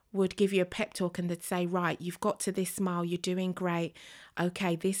 would give you a pep talk and they'd say, right, you've got to this mile, you're doing great.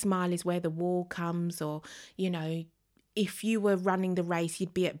 Okay, this mile is where the wall comes, or, you know, if you were running the race,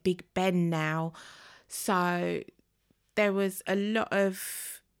 you'd be at Big Ben now. So there was a lot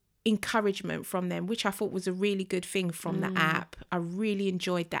of encouragement from them, which I thought was a really good thing from the app. I really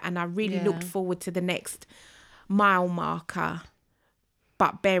enjoyed that. And I really looked forward to the next mile marker,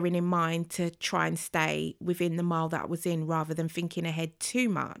 but bearing in mind to try and stay within the mile that I was in rather than thinking ahead too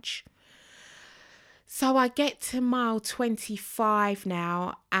much. So I get to mile 25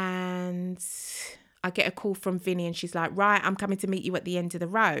 now and I get a call from Vinny and she's like, right, I'm coming to meet you at the end of the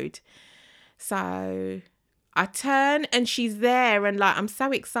road. So I turn and she's there and like, I'm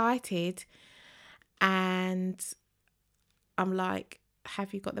so excited. And I'm like,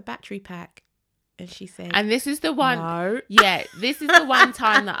 have you got the battery pack? And she said, and this is the one, no. Yeah, this is the one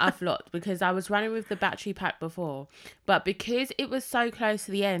time that I flopped because I was running with the battery pack before. But because it was so close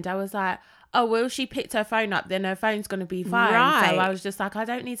to the end, I was like, oh, well, she picked her phone up, then her phone's going to be fine. Right. So I was just like, I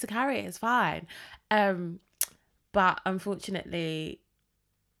don't need to carry it. It's fine. But unfortunately,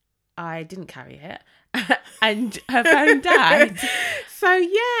 I didn't carry it. And her phone died. So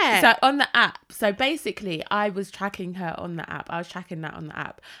yeah. So on the app, so basically I was tracking her on the app. I was tracking that on the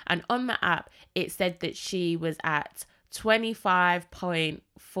app. And on the app, it said that she was at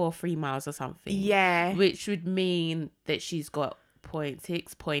 25.43 miles or something. Yeah. Which would mean that she's got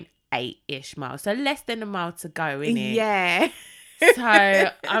 0.8-ish miles. So less than a mile to go, innit? Yeah. So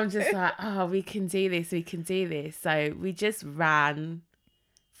I'm just like, oh, we can do this. We can do this. So we just ran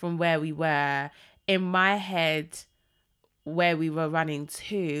from where we were. In my head, where we were running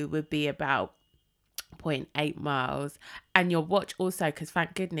to would be about 0.8 miles. And your watch also, because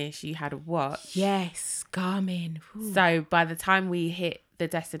thank goodness you had a watch. Yes, Garmin. Ooh. So by the time we hit the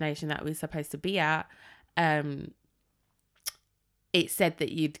destination that we were supposed to be at, it said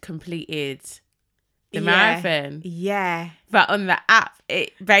that you'd completed the marathon. Yeah. But on the app,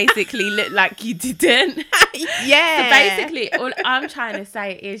 it basically looked like you didn't. Yeah. So basically, all I'm trying to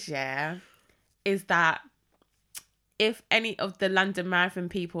say is that if any of the London Marathon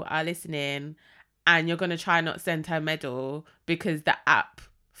people are listening and you're going to try not send her medal because the app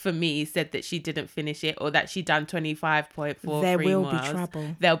for me said that she didn't finish it or that she done 25.43 there will miles, be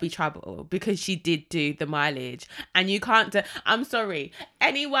trouble. There'll be trouble because she did do the mileage. And you can't I'm sorry,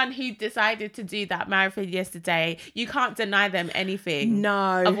 anyone who decided to do that marathon yesterday, you can't deny them anything.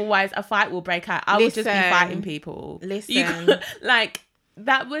 No. Otherwise a fight will break out. I will just be fighting people. Listen. Like,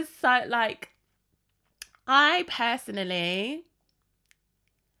 that was so, like, I personally,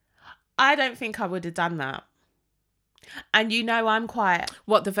 I don't think I would have done that. And you know I'm quite...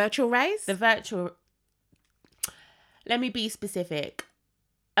 What, the virtual race? The virtual... Let me be specific.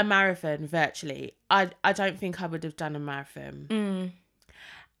 A marathon, virtually. I don't think I would have done a marathon.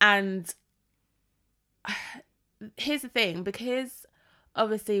 And here's the thing, because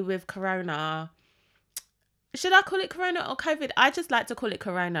obviously with Corona... Should I call it Corona or COVID? I just like to call it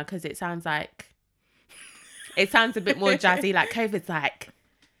Corona because it sounds like... It sounds a bit more jazzy. Like COVID's like...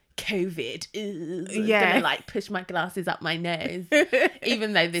 COVID. I'm gonna like push my glasses up my nose,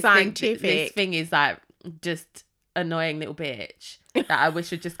 even though this thing is like just annoying little bitch that I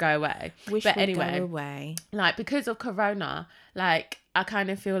wish would just go away. But anyway, go away. Like, because of Corona, like, I kind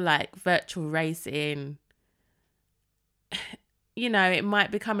of feel like virtual racing, you know, it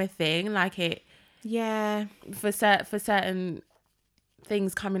might become a thing. Like, it, yeah, for certain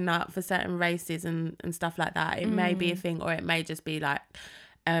things coming up, for certain races and stuff like that, it may be a thing, or it may just be like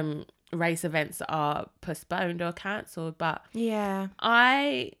race events that are postponed or cancelled. But yeah,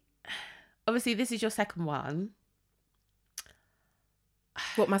 obviously this is your second one.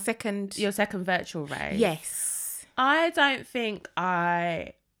 What, my second? Your second virtual race. Yes. I don't think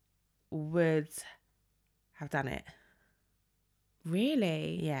I would have done it.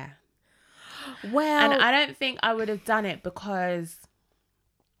 Really? Yeah. Well, and I don't think I would have done it because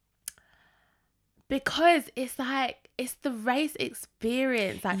it's like, it's the race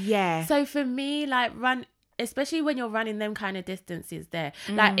experience. Like, yeah. So for me, like, especially when you're running them kind of distances there,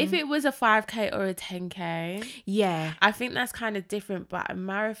 like if it was a 5K or a 10K, yeah, I think that's kind of different. But a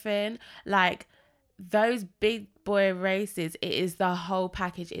marathon, like those big boy races, it is the whole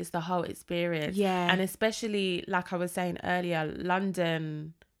package, it's the whole experience. Yeah. And especially, like I was saying earlier,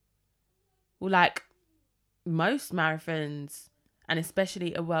 London, well, like most marathons, and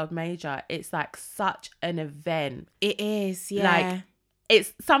especially a world major, it's like such an event. It is, yeah. Like,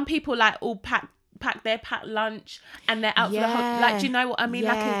 it's, some people like all pack their packed lunch and they're out for the whole, like, do you know what I mean?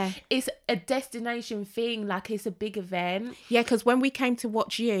 Yeah. Like, it's a destination thing, like it's a big event. Yeah, because when we came to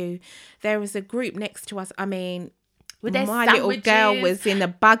watch you, there was a group next to us. I mean, with their my little girl was in a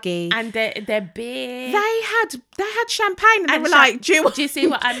buggy, and their beer. They had champagne, and they were like, "Do you see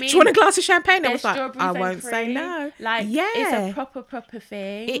what I mean? Do you want a glass of champagne?" I was like, "I won't say no." Like, yeah, it's a proper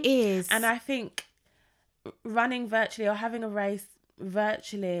thing. It is, and I think running virtually or having a race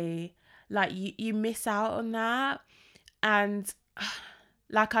virtually, like you miss out on that, and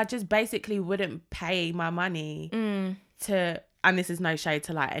like I just basically wouldn't pay my money to. And this is no shade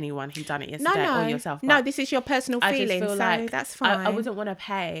to like anyone who done it yesterday or yourself. No, this is your personal feeling, so like that's fine. I wouldn't want to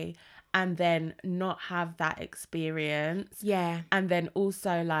pay and then not have that experience. Yeah. And then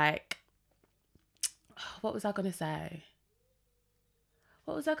also, like, what was I going to say?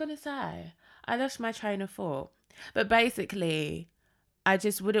 I lost my train of thought. But basically, I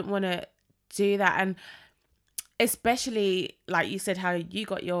just wouldn't want to do that. And especially, like you said, how you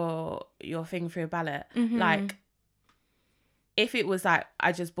got your thing through a ballot. Like, if it was like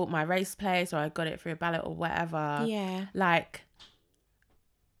I just bought my race place or I got it through a ballot or whatever, yeah, like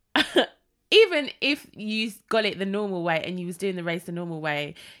even if you got it the normal way and you was doing the race the normal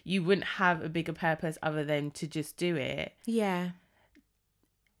way, you wouldn't have a bigger purpose other than to just do it. Yeah.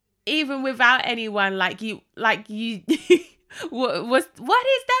 Even without anyone, like you what is the reason?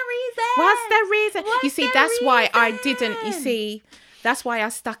 What's the reason? What's you see, the that's reason? why I didn't. You see, that's why I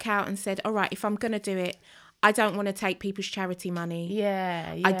stuck out and said, all right, if I'm gonna do it, I don't want to take people's charity money.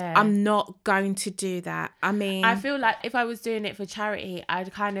 Yeah. I'm not going to do that. I mean, I feel like if I was doing it for charity,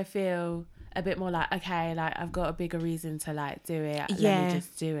 I'd kind of feel a bit more like, okay, like I've got a bigger reason to like do it. Let Yeah. me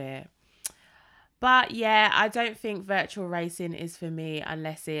just do it. But yeah, I don't think virtual racing is for me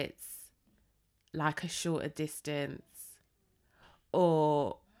unless it's like a shorter distance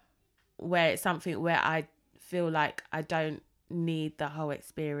or where it's something where I feel like I don't need the whole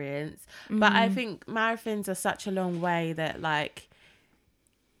experience. But I think marathons are such a long way that like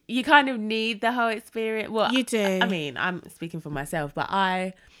you kind of need the whole experience. Well, You do. I mean, I'm speaking for myself, but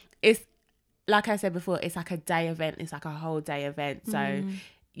it's like I said before, it's like a day event. It's like a whole day event. So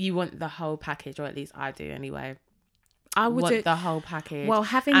you want the whole package, or at least I do anyway. I would want do the whole package. Well,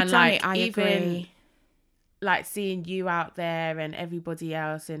 having and done like, it, I even, agree. Like seeing you out there and everybody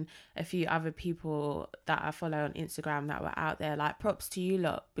else and a few other people that I follow on Instagram that were out there, like props to you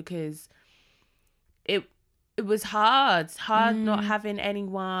lot, because it was hard not having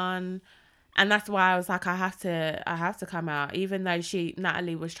anyone. And that's why I was like, I have to come out, even though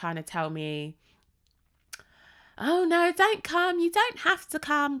Natalie was trying to tell me, oh no, don't come, you don't have to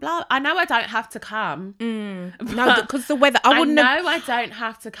come, blah. I know I don't have to come. No, because the weather, I wouldn't I don't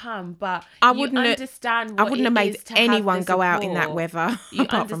have to come, but I you wouldn't understand I what wouldn't it have made is to have anyone the go out in that support. weather. You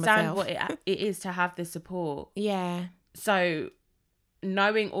apart from understand myself. what it is to have the support. Yeah. So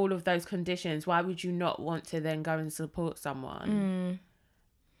knowing all of those conditions, why would you not want to then go and support someone?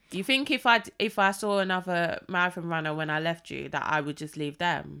 You think if I saw another marathon runner when I left you, that I would just leave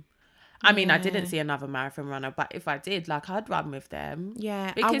them? I mean, I didn't see another marathon runner, but if I did, like, I'd run with them.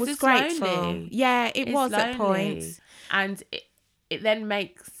 Yeah, because I was it's grateful. lonely. Yeah, it It's was lonely. at points. And it then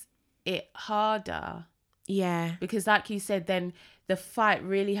makes it harder. Yeah. Because like you said, then the fight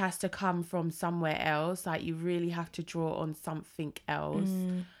really has to come from somewhere else. Like you really have to draw on something else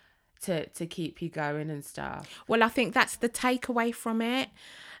to keep you going and stuff. Well, I think that's the takeaway from it,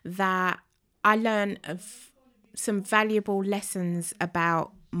 that I learned of some valuable lessons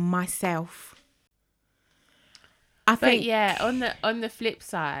about myself. I think, But yeah, on the flip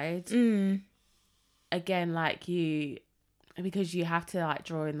side, again, like because you have to like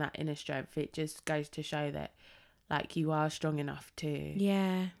draw in that inner strength, it just goes to show that like you are strong enough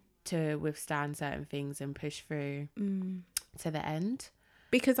to withstand certain things and push through to the end.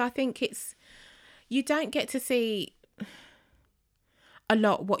 Because I think you don't get to see a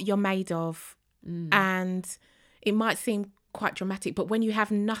lot what you're made of, and it might seem quite dramatic, but when you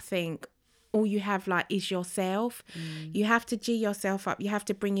have nothing, all you have like is yourself. You have to G yourself up, you have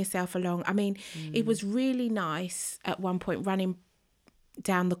to bring yourself along. I mean, it was really nice at one point running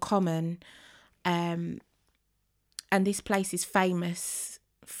down the Common, and this place is famous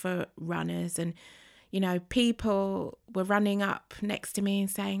for runners, and you know, people were running up next to me and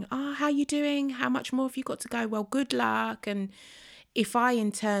saying, oh, how you doing? How much more have you got to go? Well, good luck. And if I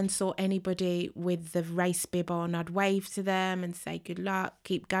in turn saw anybody with the race bib on, I'd wave to them and say, good luck,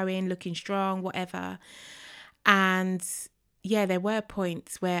 keep going, looking strong, whatever. And yeah, there were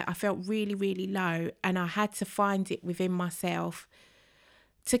points where I felt really, really low, and I had to find it within myself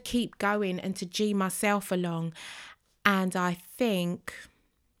to keep going and to G myself along. And I think,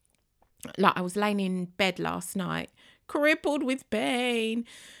 like, I was laying in bed last night, crippled with pain,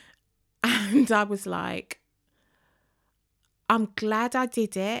 and I was like, I'm glad I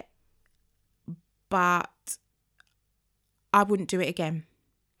did it, but I wouldn't do it again.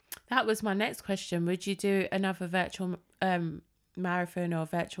 That was my next question. Would you do another virtual marathon or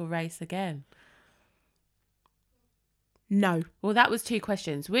virtual race again? No. Well, that was 2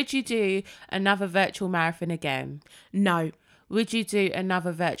 questions. Would you do another virtual marathon again? No. Would you do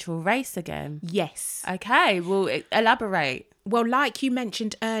another virtual race again? Yes. Okay, well, elaborate. Well, like you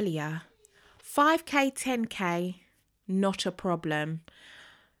mentioned earlier, 5K, 10K, not a problem.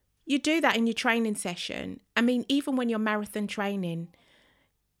 You do that in your training session. I mean, even when you're marathon training,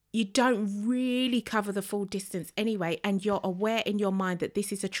 you don't really cover the full distance anyway, and you're aware in your mind that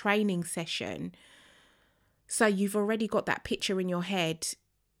this is a training session. So you've already got that picture in your head.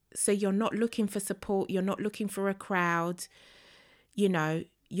 So you're not looking for support. You're not looking for a crowd. You know,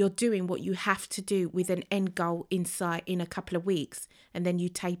 you're doing what you have to do with an end goal in sight in a couple of weeks, and then you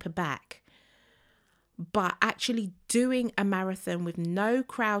taper back. But actually doing a marathon with no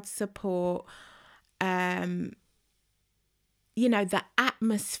crowd support, you know, the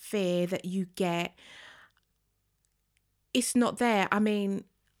atmosphere that you get, it's not there. I mean,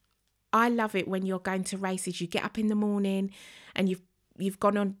 I love it when you're going to races. You get up in the morning and you've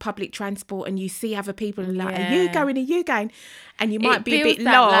gone on public transport and you see other people and like, are you going? Are you going? And you might be a bit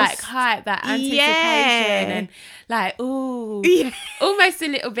that, lost. Like hype, that anticipation, and like, ooh, almost a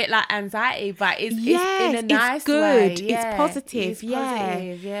little bit like anxiety, but it's in a nice it's good. way. It's positive. It's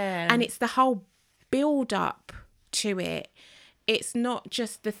positive, yeah. And it's the whole build up to it. it's not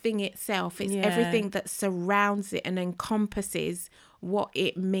just the thing itself, it's Yeah. everything that surrounds it and encompasses what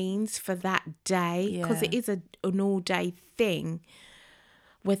it means for that day, because it Yeah. is an all day thing,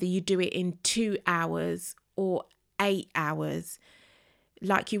 whether you do it in 2 hours or 8 hours.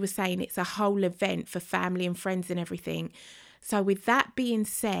 Like you were saying, it's a whole event for family and friends and everything. So with that being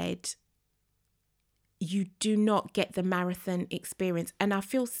said, you do not get the marathon experience. And I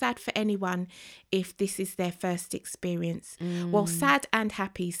feel sad for anyone if this is their first experience. Well, sad and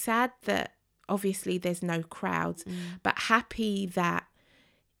happy. Sad that obviously there's no crowds, but happy that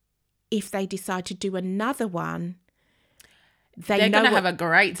if they decide to do another one, They're going to have a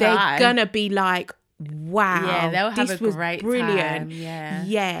great they're time. going to be like, wow, Yeah, they'll have this a was great brilliant. time. Yeah.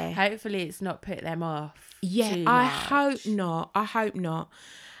 Yeah. Hopefully it's not put them off. Yeah, too I much. hope not. I hope not.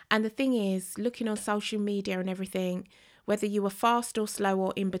 And the thing is, looking on social media and everything, whether you were fast or slow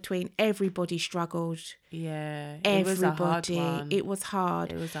or in between, everybody struggled. Yeah. Everybody. It was a hard one. It was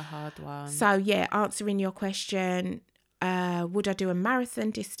hard. It was a hard one. So, yeah, answering your question, would I do a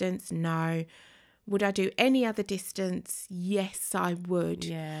marathon distance? No. Would I do any other distance? Yes, I would.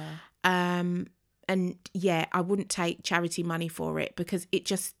 Yeah. And yeah, I wouldn't take charity money for it because it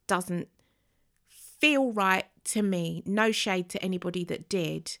just doesn't feel right to me. No shade to anybody that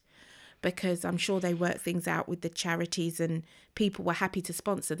did, because I'm sure they worked things out with the charities and people were happy to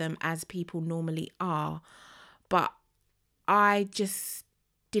sponsor them, as people normally are. But I just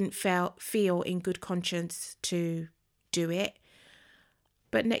didn't feel in good conscience to do it.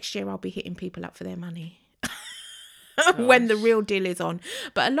 But next year I'll be hitting people up for their money. When the real deal is on.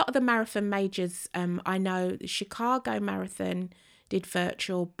 But a lot of the marathon majors, I know Chicago Marathon did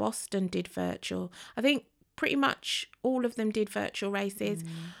virtual, Boston did virtual. I think pretty much all of them did virtual races.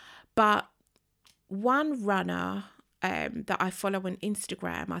 But one runner that I follow on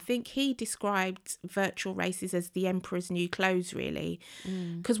Instagram, I think he described virtual races as the emperor's new clothes, really.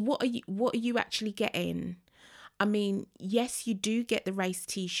 Because what are you actually getting? I mean, yes, you do get the race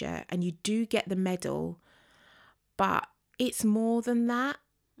t-shirt and you do get the medal, but it's more than that.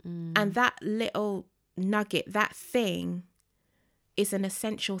 And that little nugget, that thing, is an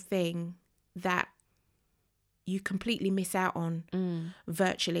essential thing that you completely miss out on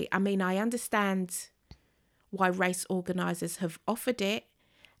virtually. I mean, I understand why race organisers have offered it,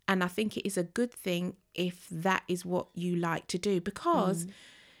 and I think it is a good thing if that is what you like to do, because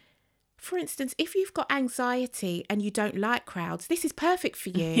for instance, if you've got anxiety and you don't like crowds, this is perfect for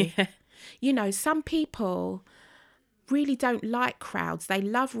you. Yeah. You know, some people really don't like crowds. They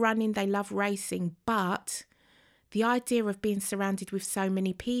love running, they love racing, but the idea of being surrounded with so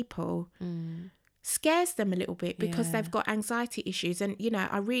many people scares them a little bit because Yeah. they've got anxiety issues. And, you know,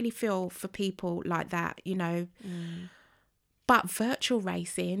 I really feel for people like that, you know. But virtual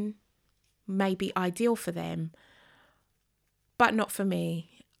racing may be ideal for them, but not for me.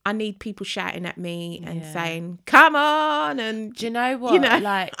 I need people shouting at me and Yeah. saying, come on. And, Do you know what? you know,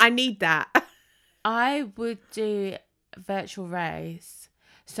 Like, I need that. I would do virtual race.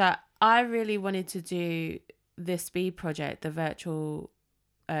 So I really wanted to do the speed project, the virtual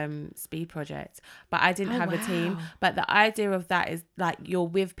speed project, but I didn't have a team. wow. But the idea of that is like you're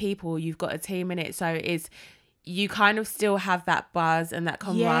with people, you've got a team in it, so it's you kind of still have that buzz and that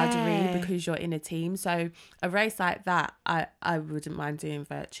camaraderie Yeah. because you're in a team. So a race like that, I wouldn't mind doing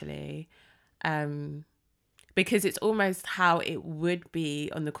virtually, because it's almost how it would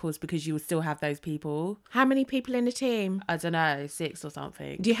be on the course, because you will still have those people. How many people in a team? I don't know, 6 or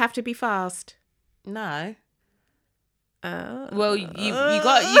something. Do you have to be fast? No. Oh. Well, you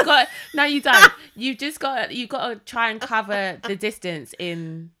got no, you don't. You got to try and cover the distance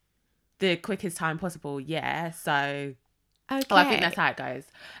in the quickest time possible. Yeah. So, Okay. oh, I think that's how it goes.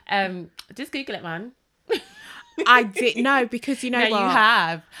 Just Google it, man. I did no, because you know No, what? you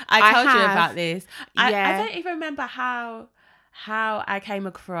have. I told you have. about this. I Yeah. don't even remember how I came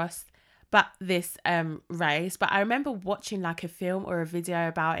across this race, but I remember watching like a film or a video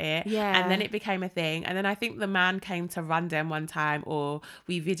about it. Yeah. And then it became a thing. And then I think the man came to London one time, or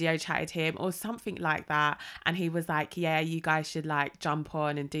we video chatted him or something like that. And he was like, yeah, you guys should like jump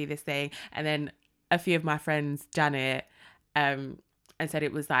on and do this thing. And then a few of my friends done it and said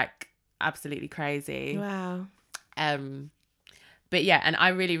it was like absolutely crazy. Wow. But yeah, and I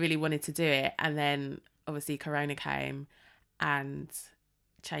really, really wanted to do it. And then obviously Corona came and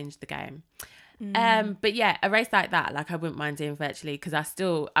changed the game. But yeah, a race like that, like I wouldn't mind doing virtually, because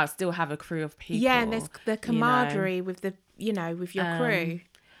I'll still have a crew of people. Yeah, and there's the camaraderie with the, you know, with your crew.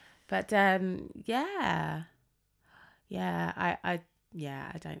 But yeah,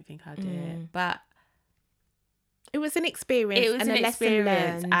 I don't think I'll do it. But It was an experience. it was and an a lesson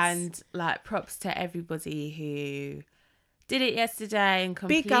experience, learned. and like props to everybody who did it yesterday and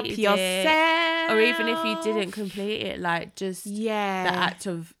completed Big up yourself. it, or even if you didn't complete it, like just the act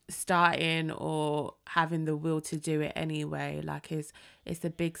of starting or having the will to do it anyway, like it's a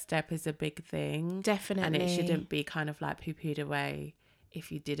big step, it's a big thing. Definitely. And it shouldn't be kind of like poo-pooed away if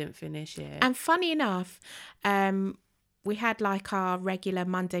you didn't finish it. And funny enough, we had like our regular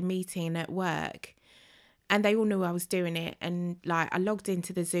Monday meeting at work, and they all knew I was doing it. And like I logged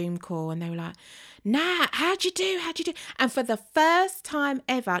into the Zoom call and they were like, Nat, how'd you do? And for the first time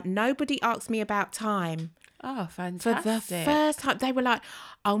ever, nobody asked me about time. Oh, fantastic. For the first time, they were like,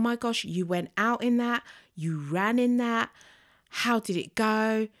 oh my gosh, you went out in that, you ran in that. How did it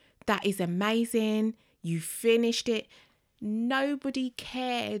go? That is amazing. You finished it. Nobody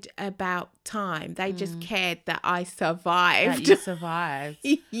cared about time. They just cared that I survived. That you survived.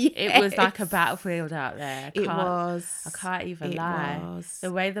 Yes. It was like a battlefield out there. It was. I can't even lie. Was.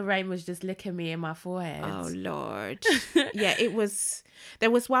 The way the rain was just licking me in my forehead. Oh, Lord. Yeah, it was.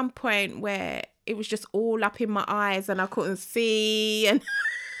 There was one point where it was just all up in my eyes and I couldn't see. And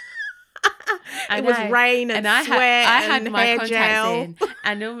it was rain and sweat I had and my hair contacts gel. in.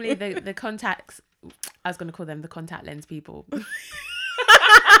 And normally the contacts, I was going to call them the contact lens people.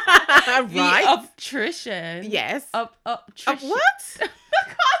 Right. The optician. Yes. Optician. What? I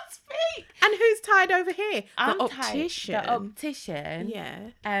can't speak. And who's tied over here? I'm the tight. optician. The optician. Yeah.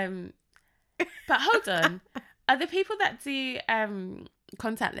 But hold on. Are the people that do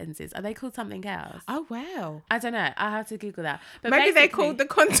contact lenses, are they called something else? Oh, wow. I don't know. I have to Google that. But Maybe they're called the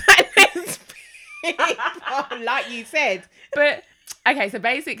contact lens people, like you said. But okay, so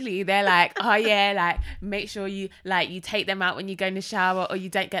basically they're like, oh yeah, like make sure you take them out when you go in the shower or you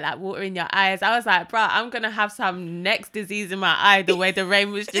don't get that water in your eyes. I was like, bruh, I'm gonna have some next disease in my eye the way the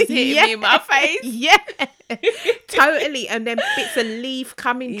rain was just hitting me in my face. Yeah. Totally. And then bits of leaf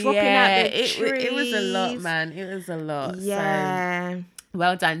dropping out the trees. It was a lot, man. It was a lot. Yeah. So,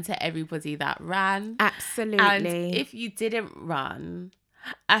 well done to everybody that ran. Absolutely. And if you didn't run,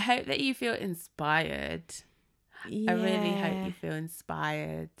 I hope that you feel inspired. Yeah. I really hope you feel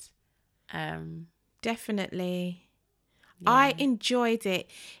inspired. Definitely. Yeah. I enjoyed it.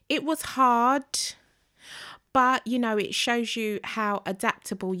 It was hard, but you know, it shows you how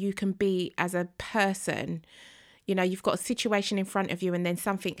adaptable you can be as a person. You know, you've got a situation in front of you and then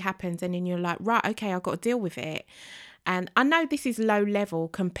something happens and then you're like, right, okay, I've got to deal with it. And I know this is low level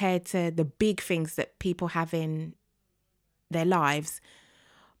compared to the big things that people have in their lives,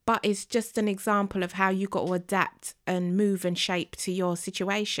 but it's just an example of how you got to adapt and move and shape to your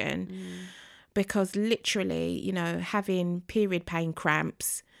situation. Because literally, you know, having period pain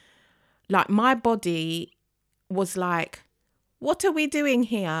cramps, like my body was like, what are we doing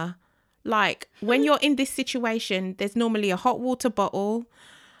here? Like when you're in this situation, there's normally a hot water bottle,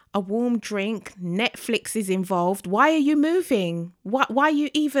 a warm drink, Netflix is involved. Why are you moving? Why are you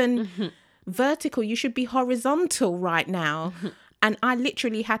even vertical? You should be horizontal right now. And I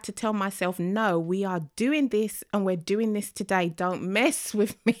literally had to tell myself, no, we are doing this and we're doing this today. Don't mess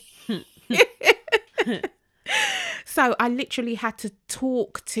with me. So I literally had to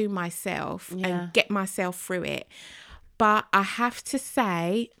talk to myself and get myself through it. But I have to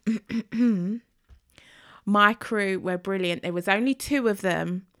say, my crew were brilliant. There was only 2 of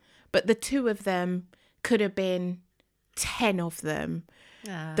them, but the 2 of them could have been 10 of them.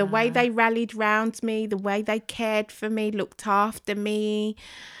 The way they rallied round me, the way they cared for me, looked after me,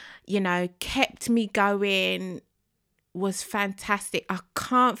 you know, kept me going, was fantastic. I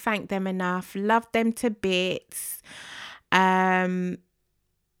can't thank them enough. Love them to bits. I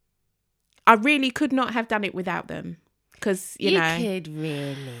really could not have done it without them. Because, you know. You could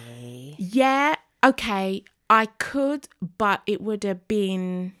really. Yeah, okay, I could, but it would have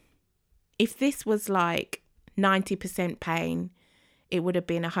been, if this was like 90% pain, it would have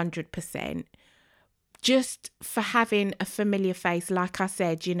been 100%. Just for having a familiar face, like I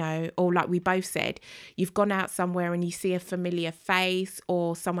said, you know, or like we both said, you've gone out somewhere and you see a familiar face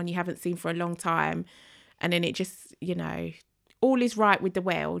or someone you haven't seen for a long time. And then it just, you know, all is right with the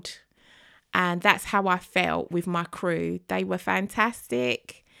world. And that's how I felt with my crew. They were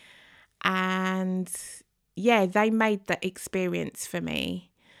fantastic. And yeah, they made the experience for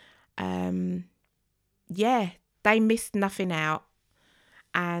me. Yeah, they missed nothing out.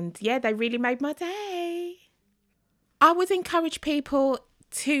 And yeah, they really made my day. I would encourage people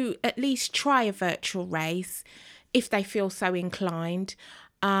to at least try a virtual race if they feel so inclined.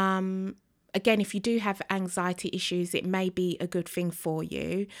 Again, if you do have anxiety issues, it may be a good thing for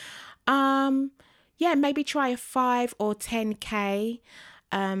you. Yeah, maybe try a 5 or 10K.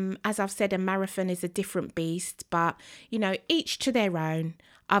 As I've said, a marathon is a different beast, but you know, each to their own.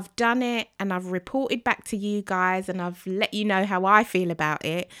 I've done it and I've reported back to you guys and I've let you know how I feel about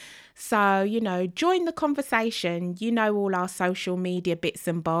it. So, join the conversation. All our social media bits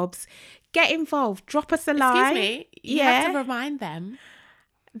and bobs. Get involved. Drop us a line. Excuse me. You have to remind them.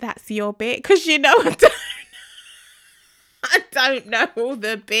 That's your bit, because I don't know all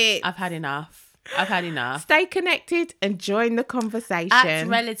the bits. I've had enough. Stay connected and join the conversation. At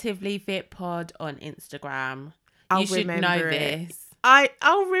Relatively Fit Pod on Instagram. You should know this.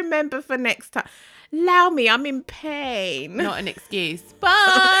 I'll remember for next time. Allow me, I'm in pain. Not an excuse.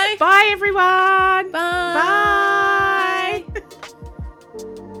 Bye. Bye, everyone. Bye. Bye.